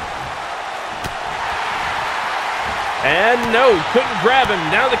 nope. And no, couldn't grab him.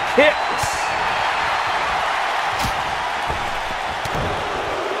 Now the kicks.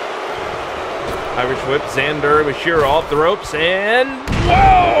 Irish whip, Xander with Shiro off the ropes, and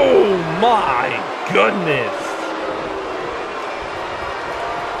whoa, my goodness.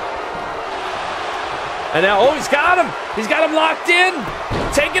 And now, oh, he's got him. He's got him locked in,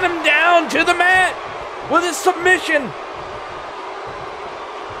 taking him down to the mat with his submission.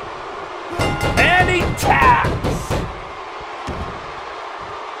 And he taps.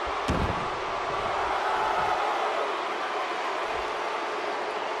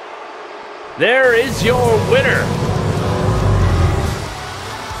 There is your winner.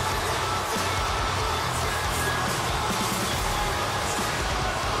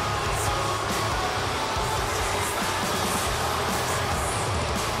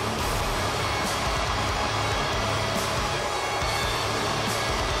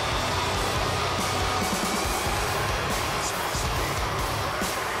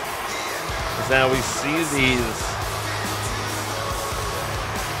 Now we see these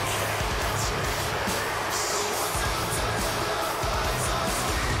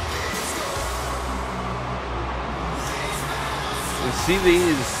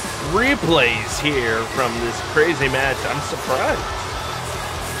replays here from this crazy match. I'm surprised.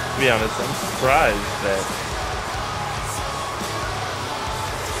 To be honest, I'm surprised that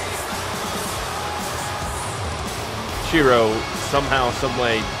Shiro somehow,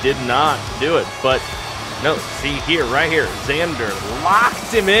 someway did not do it. But no, see here, right here, Xander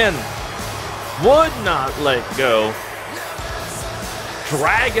locked him in, would not let go,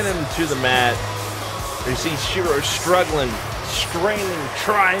 dragging him to the mat. You see Shiro struggling, straining,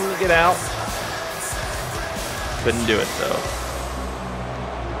 trying to get out. Couldn't do it though.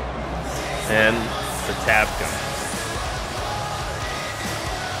 And the tap comes.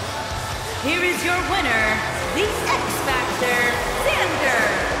 Here is your winner, the X Factor, Xander.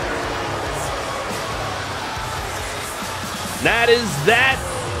 That is that.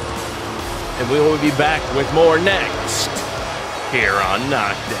 And we will be back with more next here on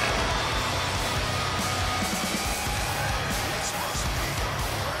Knockdown.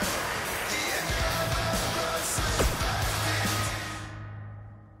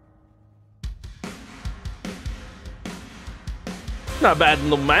 Not a bad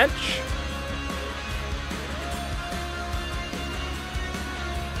little match.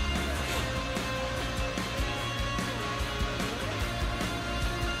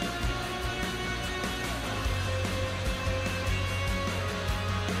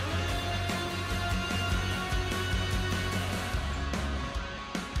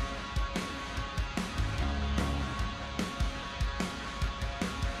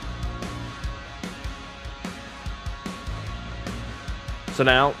 So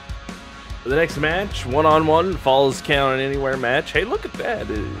now, the next match, one-on-one, Falls Count Anywhere match. Hey, look at that.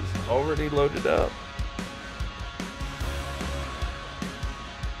 It is already loaded up.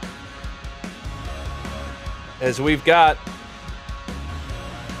 As we've got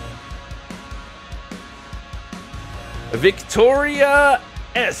Victoria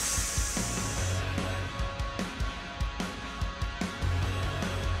S.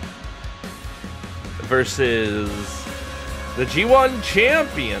 versus the G1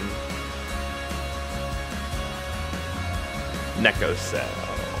 champion, Nekocell.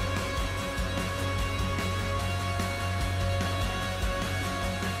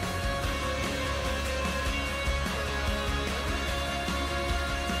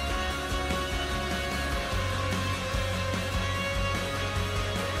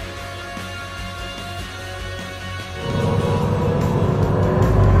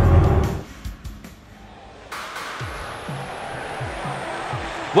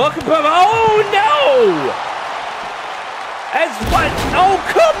 Welcome back. Oh no! As what? Oh,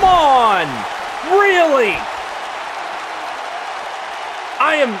 come on! Really?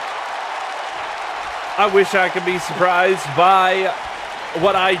 I wish I could be surprised by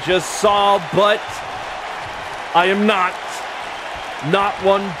what I just saw, but I am not. Not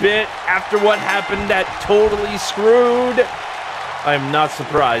one bit. After what happened at Totally Screwed, I am not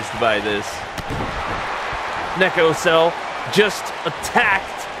surprised by this. Nekocell just attacked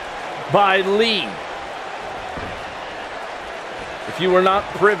by Lee. If you were not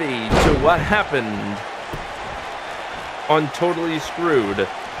privy to what happened on Totally Screwed,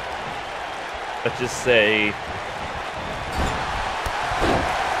 let's just say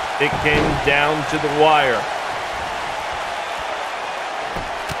it came down to the wire.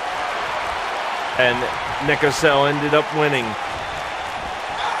 And Nekocell ended up winning.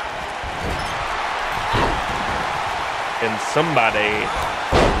 And somebody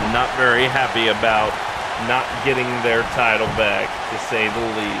not very happy about not getting their title back, to say the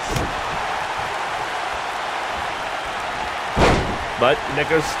least. But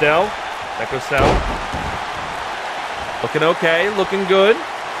Nekocell looking okay, looking good.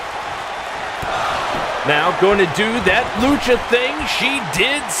 Now going to do that lucha thing she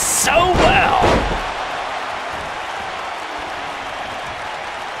did so well.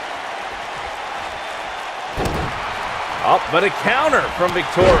 Oh, but a counter from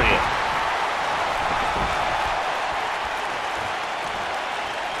Victoria.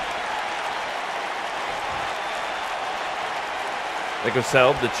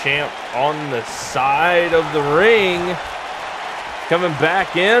 Nekocell, the champ, on the side of the ring. Coming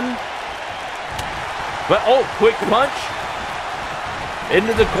back in. But, oh, quick punch.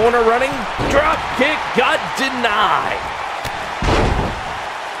 Into the corner running. Drop kick got denied.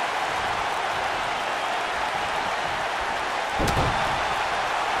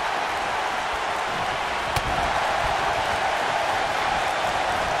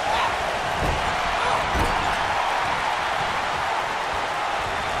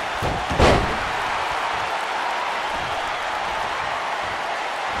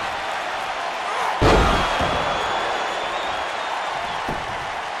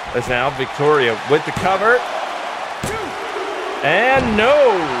 As now Victoria with the cover. And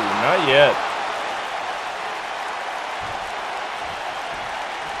no, not yet.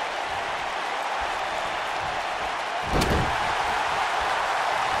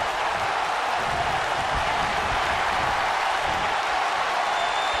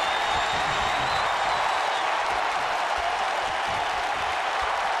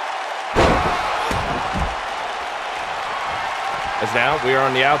 As now we are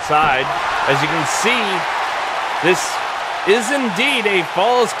on the outside. As you can see, this is indeed a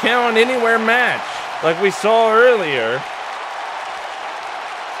Falls Count Anywhere match, like we saw earlier.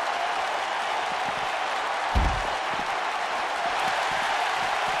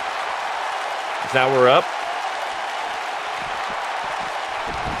 As now we're up.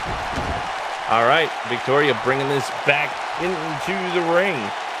 All right, Victoria bringing this back into the ring.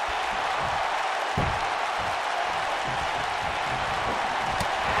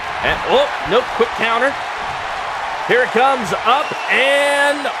 And, oh, nope, quick counter. Here it comes, up,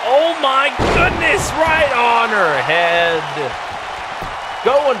 and oh my goodness, right on her head.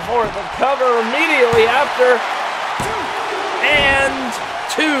 Going for the cover immediately after. And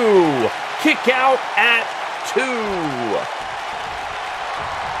 2. Kick out at 2.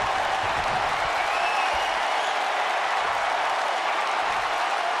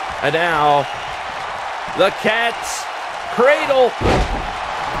 And now, the cat's cradle.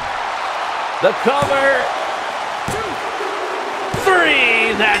 The cover.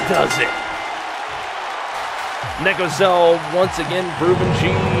 3. That does it. Nekocell once again proven she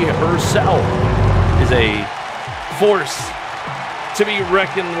herself is a force to be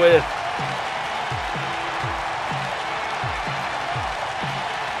reckoned with.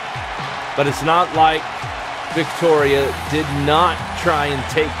 But it's not like Victoria did not try and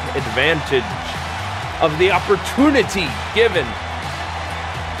take advantage of the opportunity given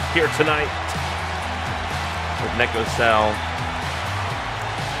here tonight with Nekocell.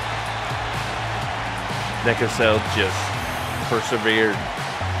 Nekocell just persevered,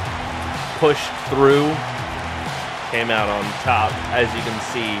 pushed through, came out on top, as you can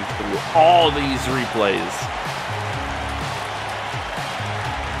see through all these replays.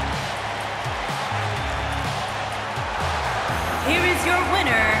 Here is your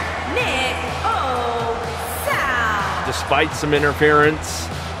winner, Nekocell. Despite some interference,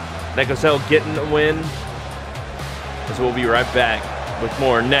 Nekocell getting the win. So we'll be right back with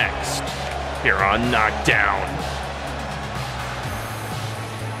more next here on Knockdown.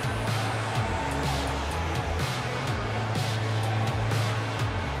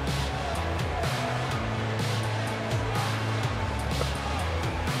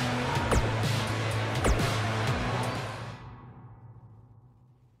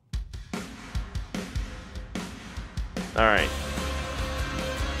 All right.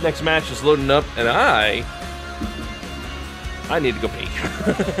 Next match is loading up, and I need to go pee.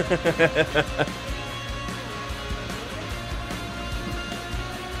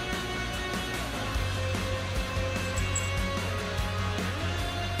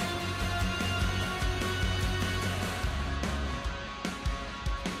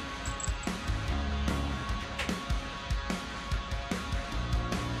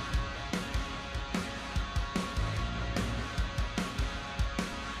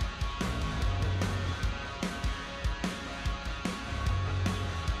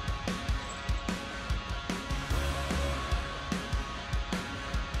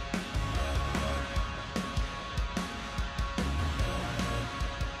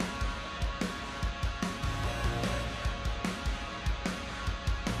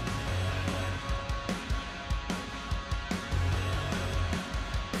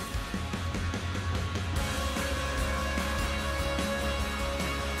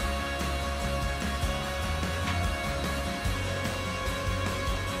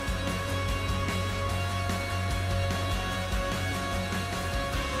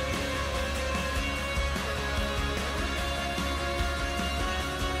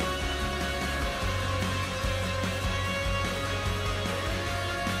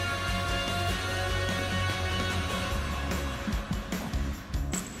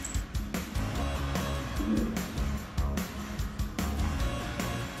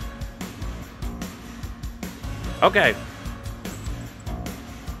 Okay.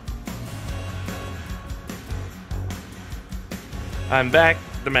 I'm back.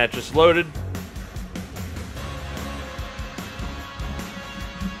 The match is loaded.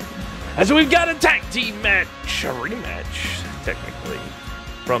 As we've got a tag team match, a rematch, technically,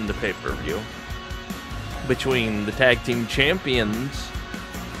 from the pay-per-view between the tag team champions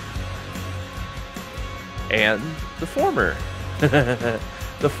and the former,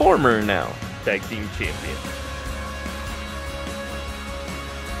 the former now tag team champion.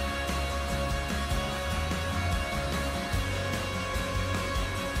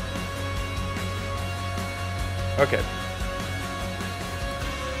 Okay.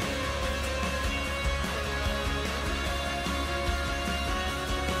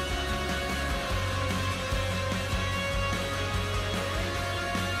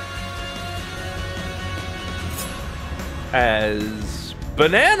 As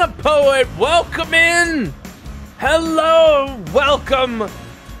Banana Poet, welcome in. Hello, welcome,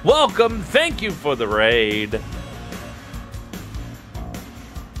 welcome. Thank you for the raid.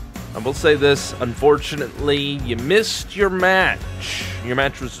 I will say this, unfortunately, you missed your match. Your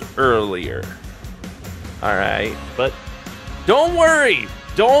match was earlier. Alright, but don't worry.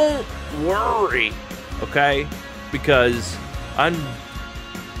 Don't worry, okay? Because I'm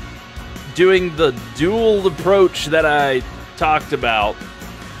doing the dual approach that I talked about,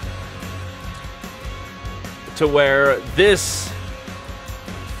 to where this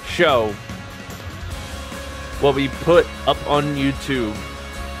show will be put up on YouTube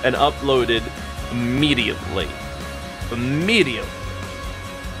and uploaded immediately.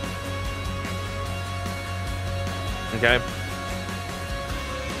 Okay?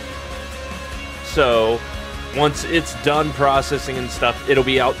 So, once it's done processing and stuff, it'll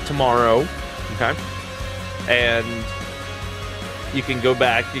be out tomorrow. Okay? And you can go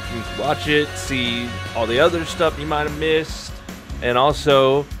back, you can watch it, see all the other stuff you might have missed, and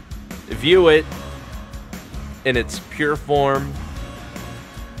also view it in its pure form,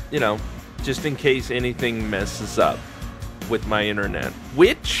 you know, just in case anything messes up with my internet,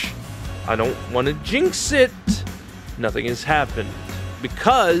 which I don't want to jinx it. Nothing has happened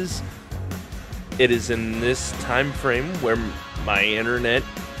because it is in this time frame where my internet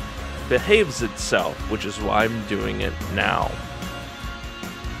behaves itself, which is why I'm doing it now.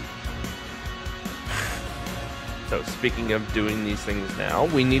 So speaking of doing these things now,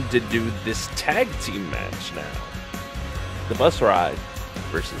 we need to do this tag team match now. The Bus Ride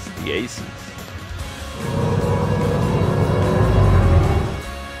versus the Aces.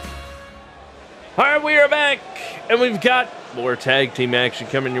 Alright, we are back, and we've got more tag team action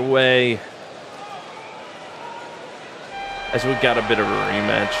coming your way. As we've got a bit of a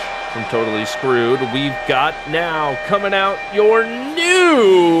rematch from Totally Screwed, we've got now coming out your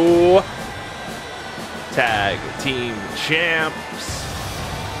new tag team champs,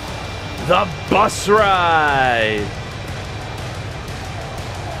 the Bus Ride.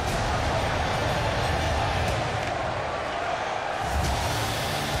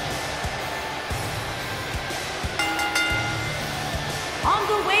 On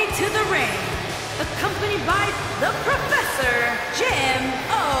the way to the ring, accompanied by the Professor Jim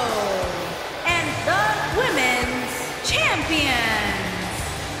O and the Women's Champions,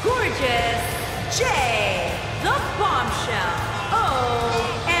 Gorgeous J, the Bombshell O,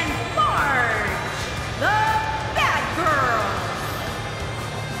 and Marge, the Bad Girl.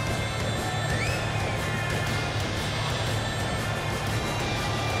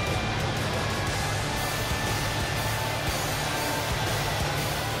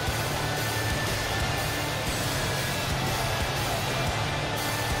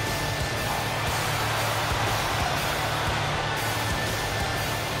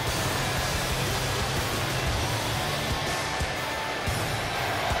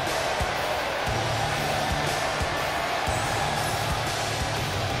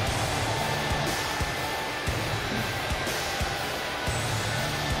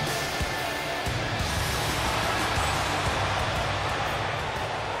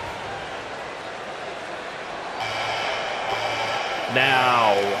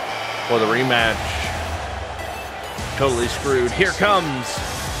 Now, for the rematch, Totally Screwed. Here comes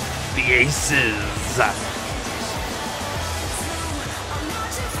the Aces.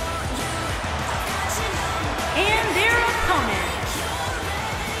 And their opponents,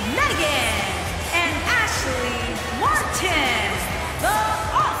 Megan and Ashley Martin, the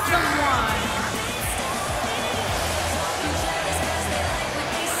Awesome One.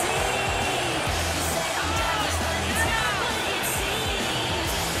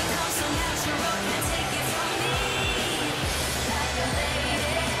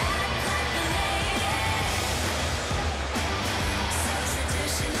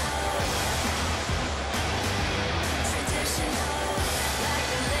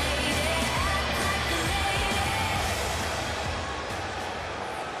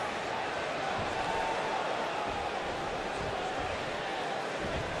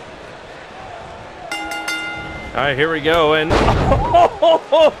 All right, here we go, and oh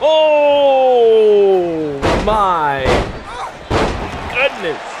my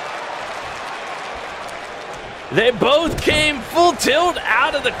goodness. They both came full tilt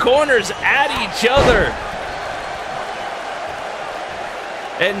out of the corners at each other.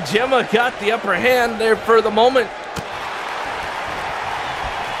 And Gemma got the upper hand there for the moment.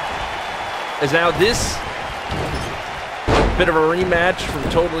 As now this bit of a rematch from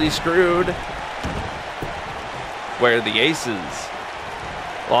Totally Screwed, where the Aces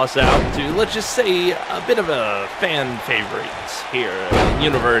lost out to, let's just say, a bit of a fan favorite here. The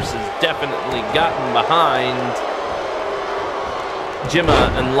universe has definitely gotten behind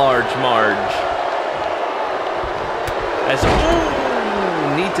Gemma and Large Marge. As,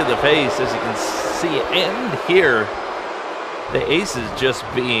 ooh, knee to the face, as you can see and hear, the Aces just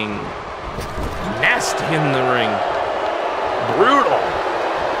being nasty in the ring. Brutal.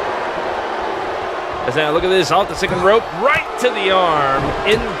 As now, look at this, off the second rope, right to the arm.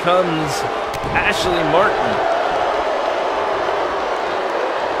 In comes Ashley Martin.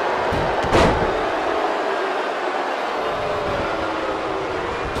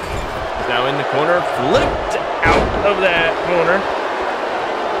 Is now in the corner, flipped out of that corner.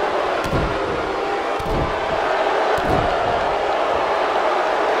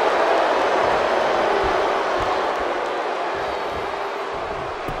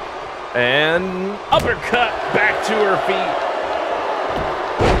 And uppercut back to her feet.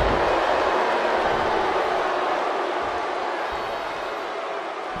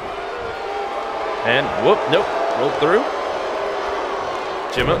 And whoop, nope, rolled through.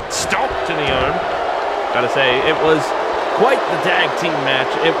 Gemma stomped to the arm. Gotta say, it was quite the tag team match.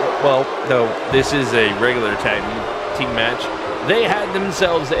 Well, no, this is a regular tag team match. They had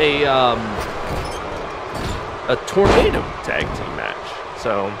themselves a tornado tag team match.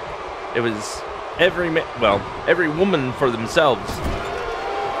 So it was every woman for themselves.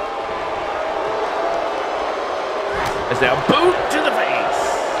 As now boot to the face.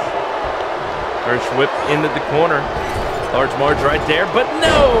 Irish whip into the corner. Large Marge right there, but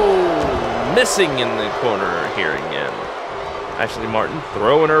no! Missing in the corner here again. Ashley Martin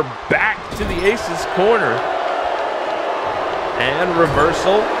throwing her back to the Ace's corner. And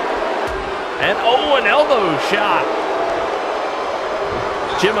reversal. And oh, an elbow shot.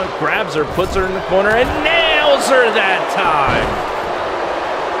 Gemma grabs her, puts her in the corner, and nails her that time.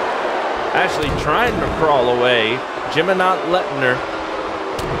 Ashley trying to crawl away. Gemma not letting her.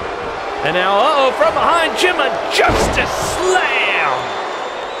 And now, uh-oh, from behind, Gemma Justice Slam!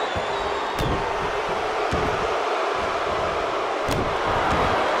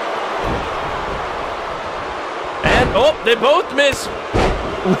 And, oh, they both miss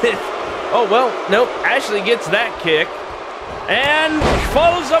with, oh, well, nope, Ashley gets that kick. And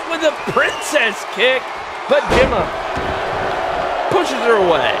follows up with a princess kick, but Gemma pushes her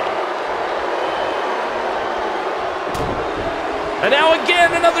away. And now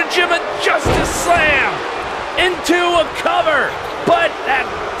again, another Gemma Justice Slam into a cover, but that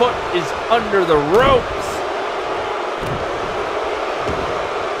foot is under the ropes.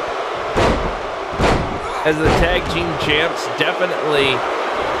 As the tag team champs definitely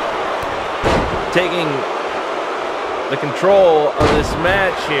taking the control of this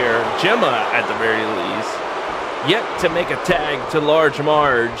match here. Gemma, at the very least, yet to make a tag to Large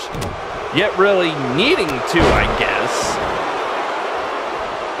Marge, yet really needing to, I guess.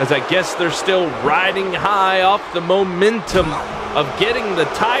 As I guess they're still riding high off the momentum of getting the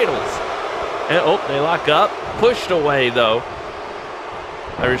titles. And oh, they lock up. Pushed away, though.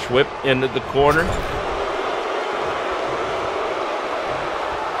 Irish whip into the corner.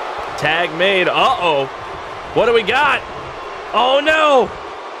 Tag made. Uh-oh. What do we got? Oh, no.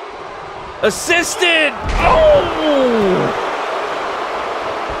 Assisted. Oh.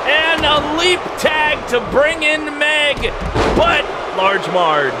 And a leap tag to bring in Meg. But Large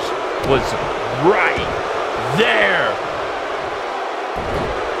Marge was right there.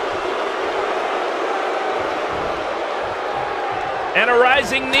 And a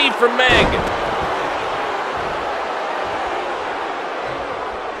rising knee for Meg.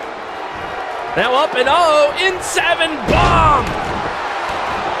 Now up and in 7 bomb.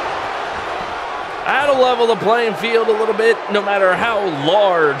 That'll level the playing field a little bit, no matter how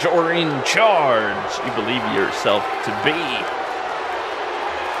large or in charge you believe yourself to be.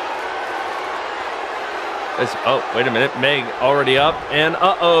 Oh, wait a minute. Meg already up. And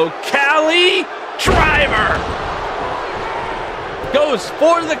Callie Driver goes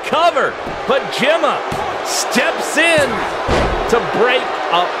for the cover. But Gemma steps in to break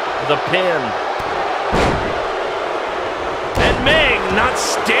up the pin. And Meg, not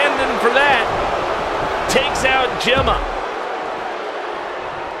standing for that, takes out Gemma.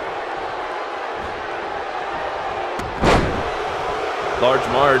 Large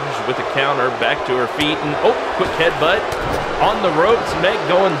Marge with a counter, back to her feet, and oh, quick headbutt on the ropes. Meg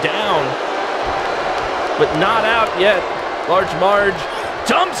going down, but not out yet. Large Marge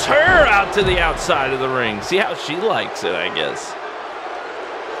dumps her out to the outside of the ring. See how she likes it, I guess.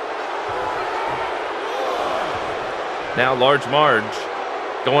 Now Large Marge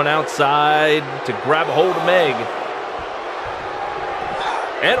going outside to grab a hold of Meg.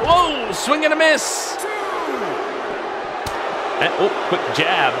 And whoa, swing and a miss. And, oh, quick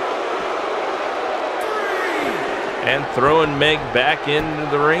jab. And throwing Meg back into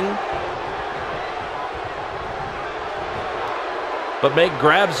the ring. But Meg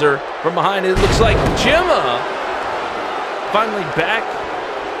grabs her from behind. It looks like Gemma finally back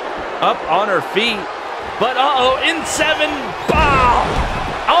up on her feet. But in 7 bomb.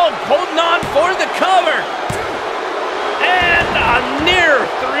 Oh, holding on for the cover. And a near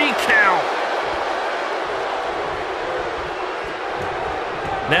 3 count.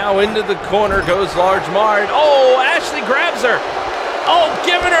 Now into the corner goes Large Mart. Oh, Ashley grabs her. Oh,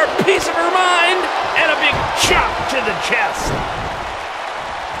 giving her a piece of her mind. And a big chop to the chest.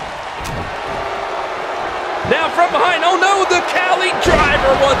 Now from behind. Oh no, the Cali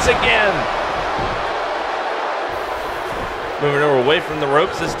driver once again. Moving her away from the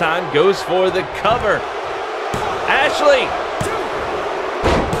ropes this time. Goes for the cover. Ashley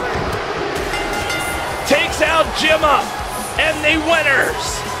takes out Gemma. And the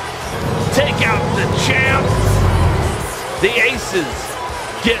winners take out the champ. The Aces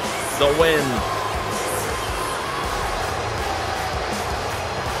get the win.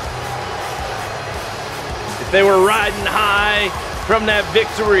 If they were riding high from that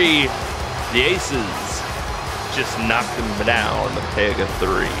victory, the Aces just knocked them down a peg of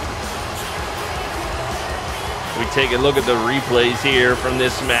 3. We take a look at the replays here from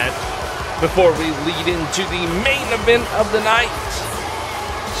this match before we lead into the main event of the night,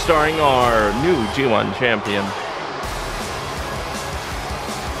 starring our new G1 champion.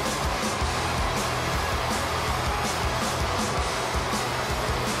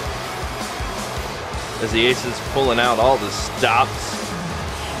 As the Aces pulling out all the stops.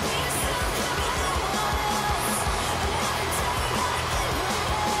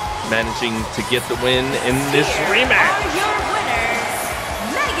 Managing to get the win in this rematch.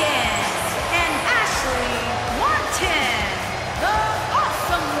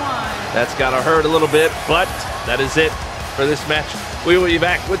 That's got to hurt a little bit, but that is it for this match. We will be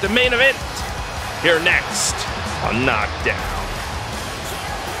back with the main event here next on Knockdown.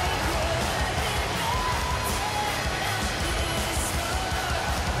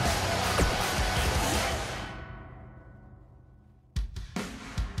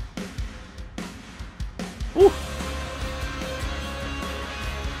 Woo.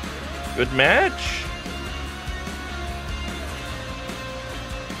 Good match.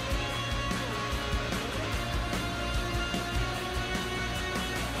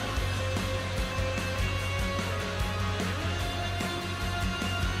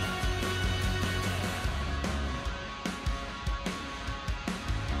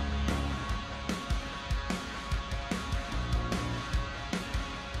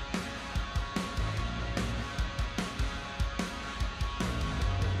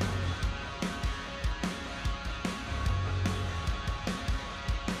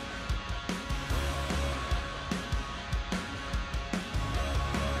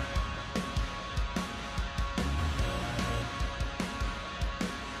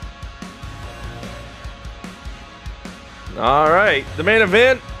 All right, the main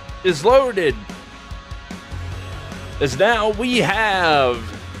event is loaded. As now we have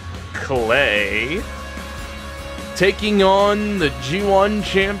Clay taking on the G1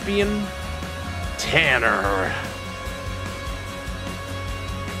 champion, Tanner.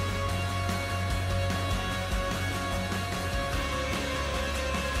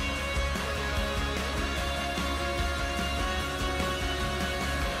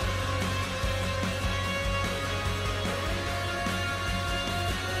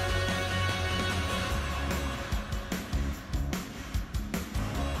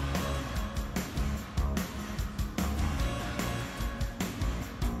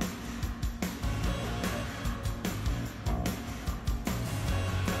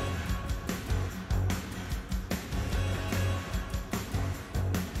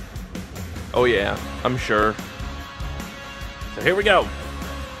 Oh yeah, I'm sure. So here we go.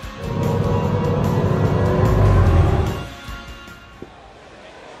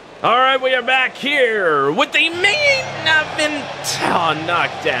 All right, we are back here with the main event on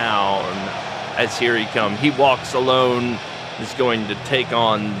Knockdown. As here he comes, he walks alone, is going to take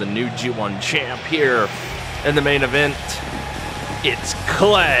on the new G1 champ here in the main event. It's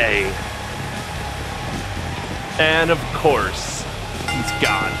Clay. And of course, he's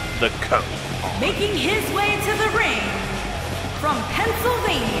got the coat. Making his way to the ring from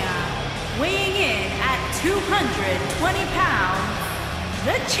Pennsylvania, weighing in at 220 pounds,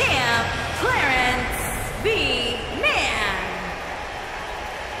 the champ, Clarence B. Mann.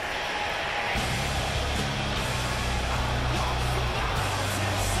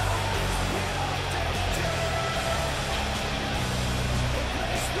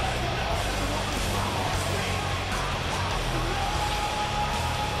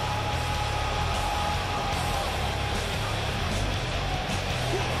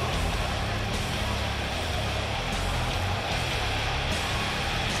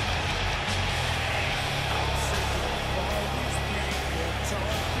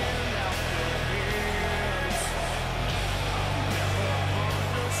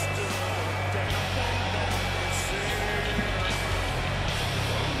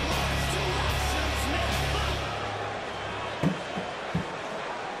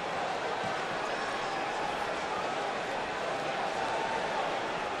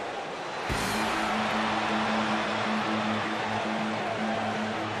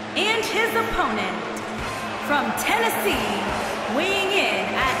 And his opponent, from Tennessee, weighing in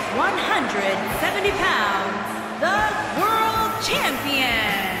at 170 pounds, the World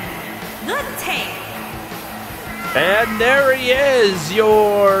Champion, the Tank. And there he is,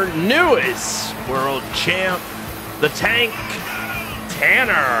 your newest World Champ, the Tank,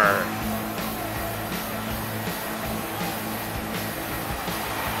 Tanner.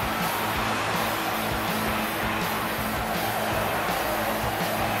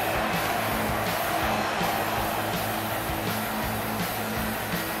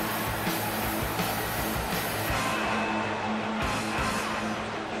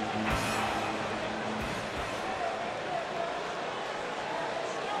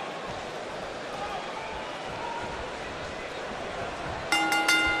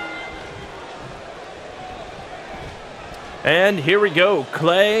 And here we go.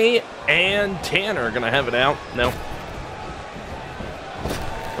 Clay and Tanner are going to have it out. No.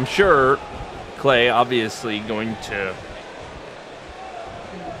 I'm sure Clay obviously going to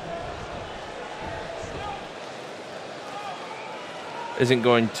isn't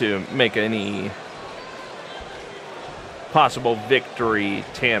going to make any possible victory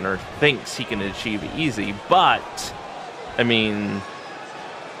Tanner thinks he can achieve easy, but I mean,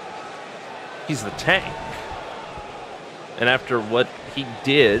 he's the Tank. And after what he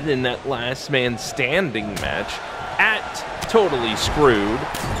did in that last man standing match at Totally Screwed,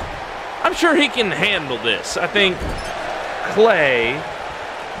 I'm sure he can handle this. I think Clay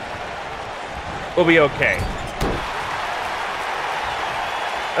will be okay.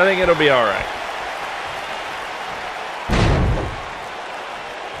 I think it'll be all right.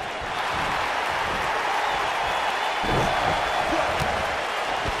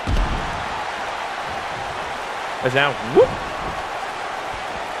 As now, whoop.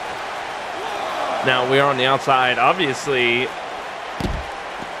 Now we are on the outside. Obviously,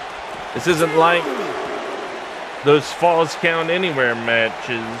 this isn't like those Falls Count Anywhere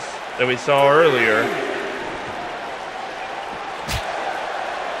matches that we saw earlier.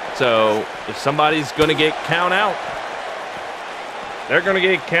 So if somebody's going to get count out, they're going to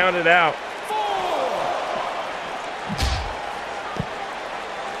get counted out.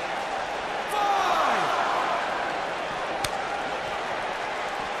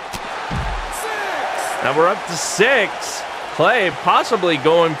 Now we're up to 6. Clay possibly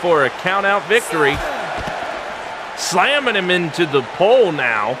going for a count-out victory. Slamming him into the pole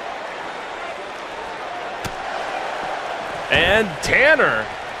now. And Tanner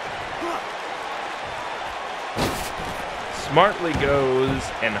smartly goes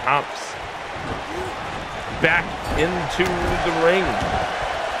and hops back into the ring.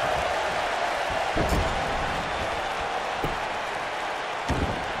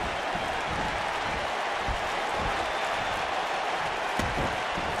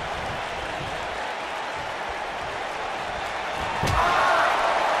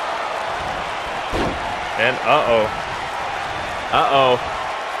 And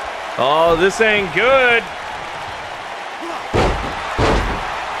oh, this ain't good.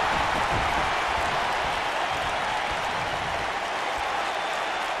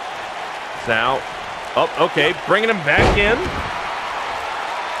 Now, oh, okay, bringing him back in.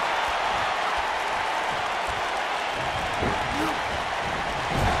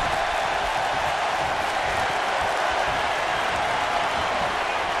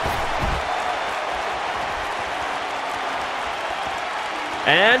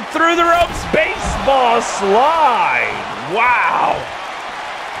 And through the ropes, baseball slide. Wow.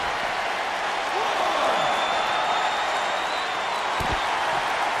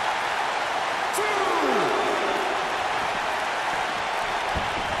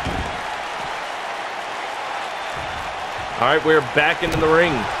 All right, we're back into the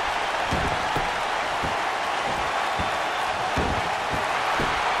ring.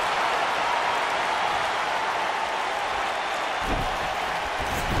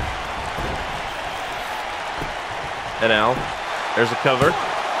 And now, there's a cover.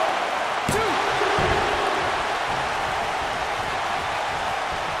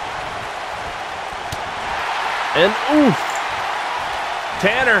 And oof!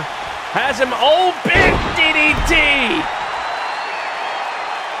 Tanner has him. Oh, big DDT!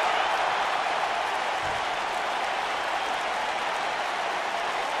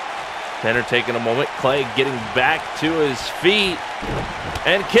 Tanner taking a moment. Clay getting back to his feet.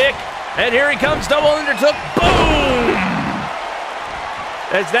 And kick. And here he comes, double undertook, boom!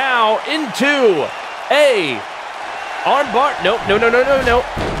 That's now into a armbar. Nope, no.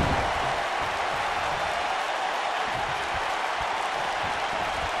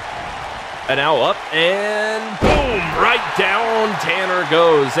 And now up and boom, right down Tanner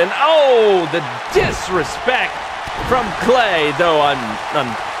goes. And oh, the disrespect from Clay, though I'm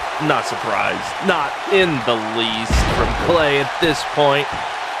not surprised. Not in the least from Clay at this point.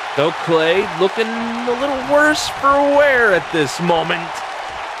 Though Clay looking a little worse for wear at this moment.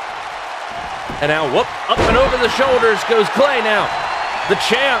 And now, whoop, up and over the shoulders goes Clay now. The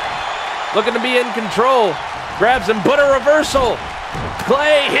champ looking to be in control. Grabs him, but a reversal.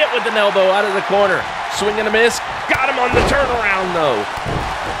 Clay hit with an elbow out of the corner. Swing and a miss. Got him on the turnaround, though.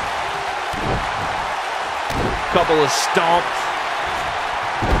 Couple of stomps.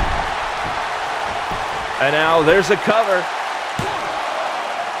 And now there's a cover.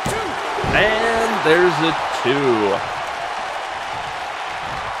 And there's a 2.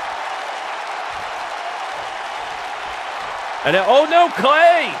 And now, oh no,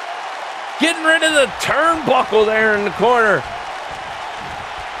 Clay! Getting rid of the turnbuckle there in the corner.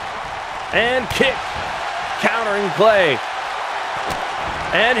 And kick. Countering Clay.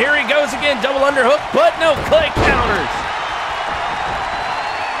 And here he goes again. Double underhook. But no, Clay counters.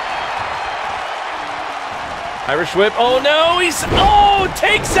 Irish whip. Oh no,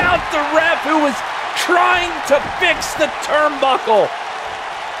 takes out the ref who was trying to fix the turnbuckle.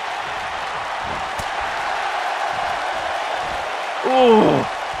 Ooh,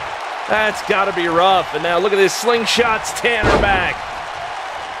 that's got to be rough. And now look at this, slingshots Tanner back.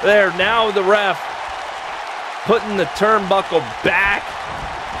 There, now the ref putting the turnbuckle back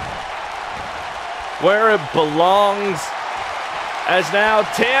where it belongs. As now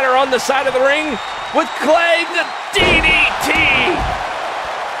Tanner on the side of the ring with Clay, the DDT.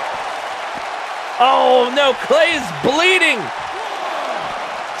 Oh no, Clay is bleeding.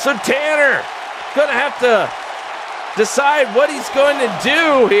 So Tanner gonna have to decide what he's going to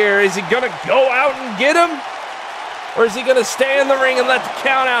do here. Is he going to go out and get him? Or is he going to stay in the ring and let the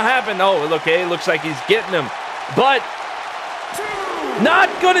count out happen? Oh, okay, looks like he's getting him. But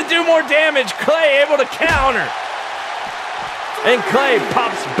not going to do more damage. Clay able to counter. And Clay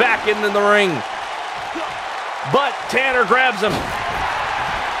pops back into the ring. But Tanner grabs him.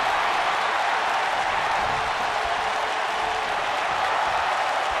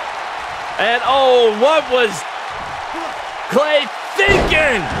 And oh, what was Clay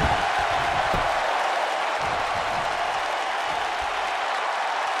thinking?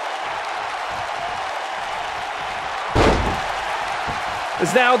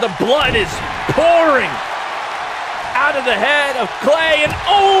 As now the blood is pouring out of the head of Clay, and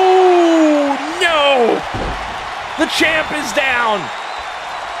oh no! The champ is down,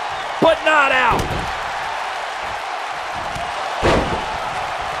 but not out.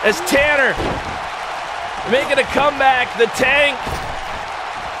 As Tanner making a comeback, the Tank.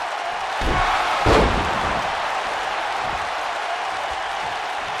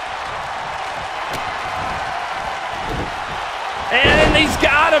 And he's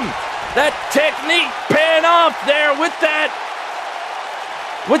got him. That technique paying off there with that.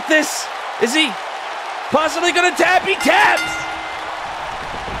 With this, is he possibly gonna tap? He taps.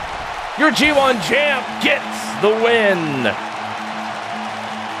 Your G1 champ gets the win.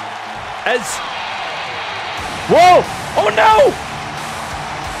 As, whoa, oh no!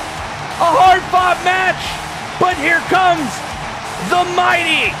 A hard-fought match, but here comes the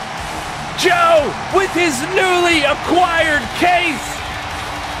mighty Joe with his newly acquired case.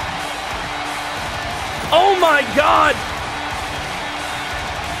 Oh my God!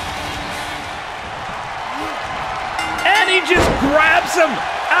 And he just grabs him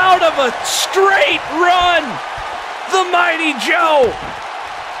out of a straight run. The mighty Joe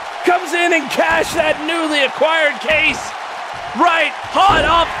comes in and cash that newly acquired case right hot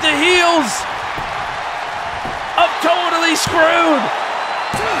off the heels of Totally Screwed.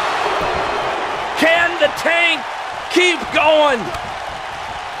 Can the Tank keep going?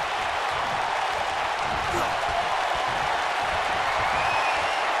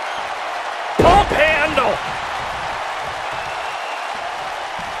 Pump handle.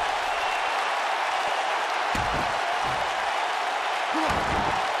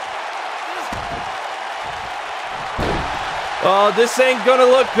 Oh, this ain't gonna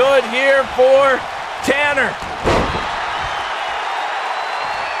look good here for Tanner.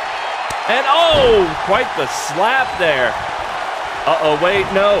 And oh, quite the slap there. Uh-oh, wait,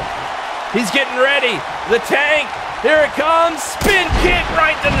 no. He's getting ready. The Tank, here it comes. Spin kick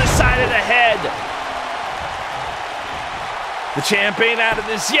right to the side of the head. The champ ain't out of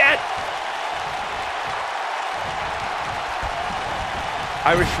this yet.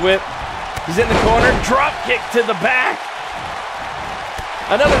 Irish whip. He's in the corner. Drop kick to the back.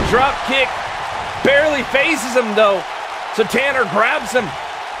 Another drop kick. Barely phases him though. So Tanner grabs him.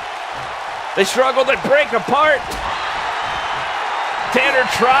 They struggle to break apart. Tanner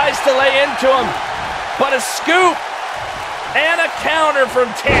tries to lay into him, but a scoop and a counter from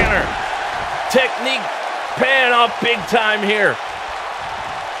Tanner. Technique paying off big time here.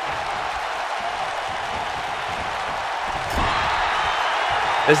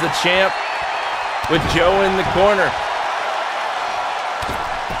 As the champ with Joe in the corner.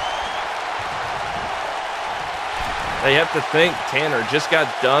 They have to think Tanner just got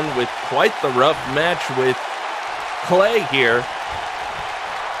done with quite the rough match with Clay here.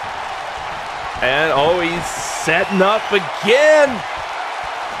 And oh, he's setting up again.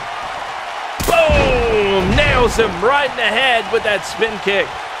 Boom! Nails him right in the head with that spin kick.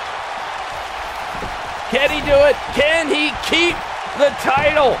 Can he do it? Can he keep the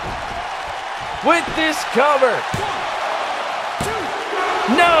title with this cover?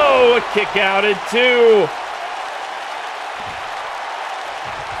 No, a kick out at 2.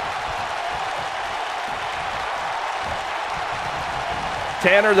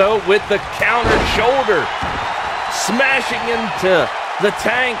 Tanner, though, with the counter shoulder, smashing into the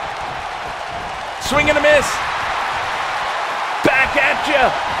tank. Swing and a miss. Back at you.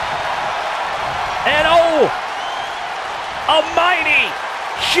 And oh, a mighty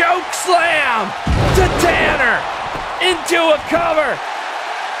choke slam to Tanner into a cover.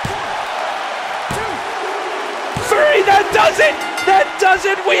 3, that does it. That does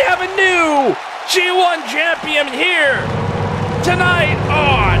it. We have a new G1 champion here tonight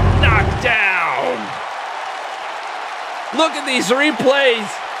on Knockdown. Look at these replays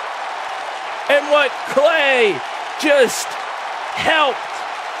and what Clay just helped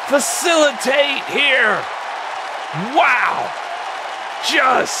facilitate here. Wow.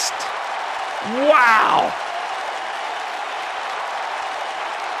 Just wow.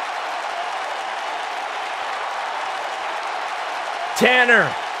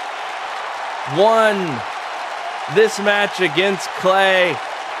 Tanner won this match against Clay,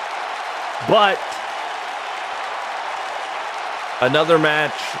 but another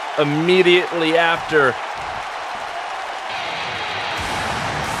match immediately after.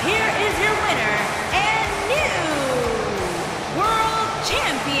 Here is your winner and new world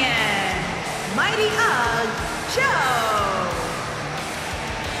champion, Mighty Hug Joe.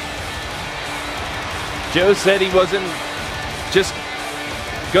 Joe said he wasn't just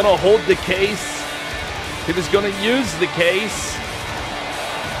gonna hold the case. He was going to use the case,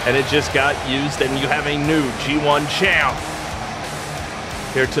 and it just got used, and you have a new G1 champ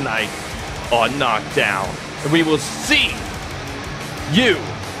here tonight on Knockdown. And we will see you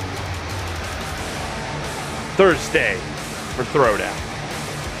Thursday for Throwdown.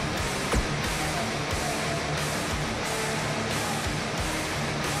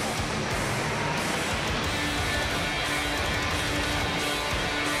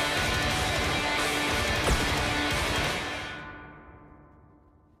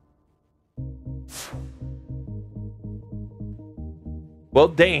 Well,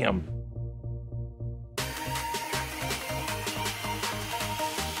 damn.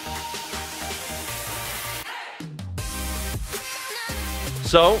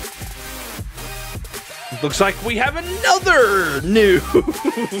 So, looks like we have another new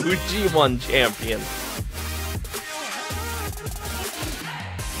G1 champion.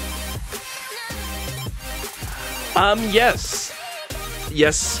 Yes.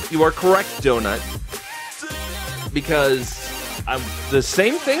 Yes, you are correct, Donut. Because the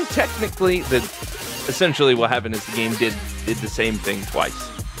same thing technically, that essentially what happened is the game did the same thing twice,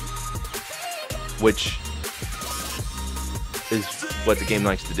 which is what the game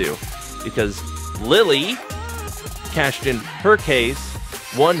likes to do, because Lily cashed in her case,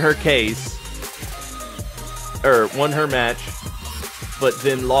 won her match, but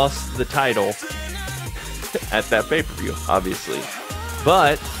then lost the title at that pay-per-view, obviously.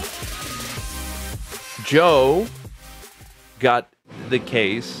 But Joe got the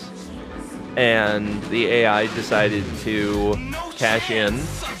case, and the AI decided to cash in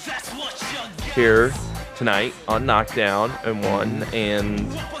here tonight on Knockdown and won,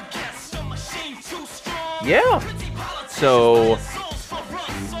 and yeah, so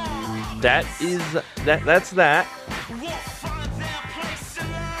that's that.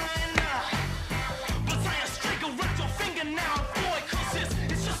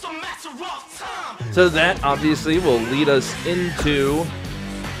 So that obviously will lead us into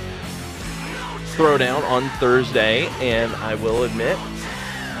Throwdown on Thursday, and I will admit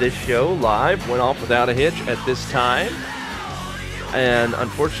this show live went off without a hitch at this time, and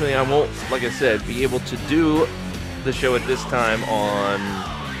unfortunately I won't, like I said, be able to do the show at this time on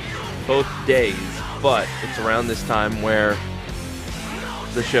both days, but it's around this time where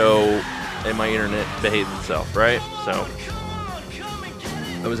the show and my internet behaved itself, right? So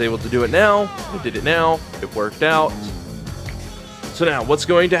I was able to do it now. I did it now. It worked out. So now what's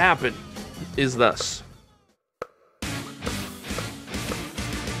going to happen is thus.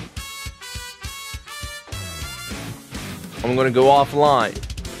 I'm going to go offline.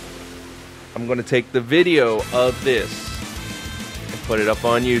 I'm going to take the video of this and put it up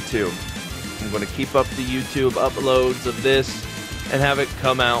on YouTube. I'm going to keep up the YouTube uploads of this and have it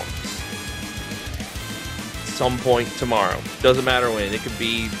come out some point tomorrow. Doesn't matter when. It could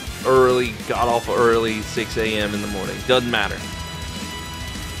be early, got off early, 6 a.m. in the morning. Doesn't matter.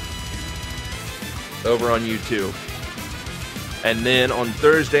 Over on YouTube. And then on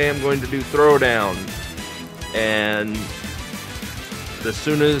Thursday, I'm going to do Throwdown. And as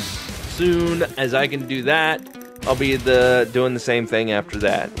soon as I can do that, I'll be doing the same thing after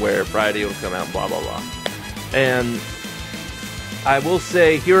that, where Friday will come out, blah, blah, blah. And I will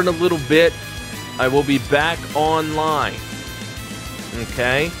say, here in a little bit, I will be back online.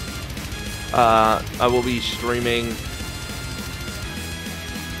 Okay? I will be streaming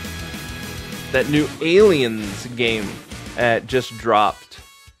that new Aliens game that just dropped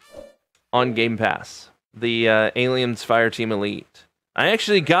on Game Pass. The Aliens Fireteam Elite. I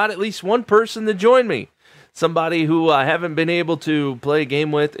actually got at least one person to join me. Somebody who I haven't been able to play a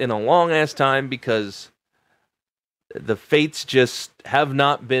game with in a long-ass time because the fates just have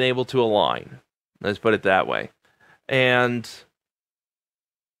not been able to align. Let's put it that way. And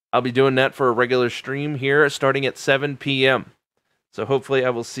I'll be doing that for a regular stream here starting at 7 p.m. So hopefully I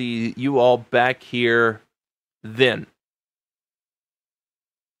will see you all back here then.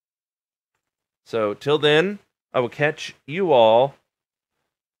 So till then, I will catch you all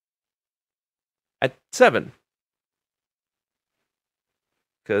at 7.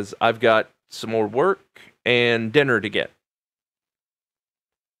 Because I've got some more work and dinner to get.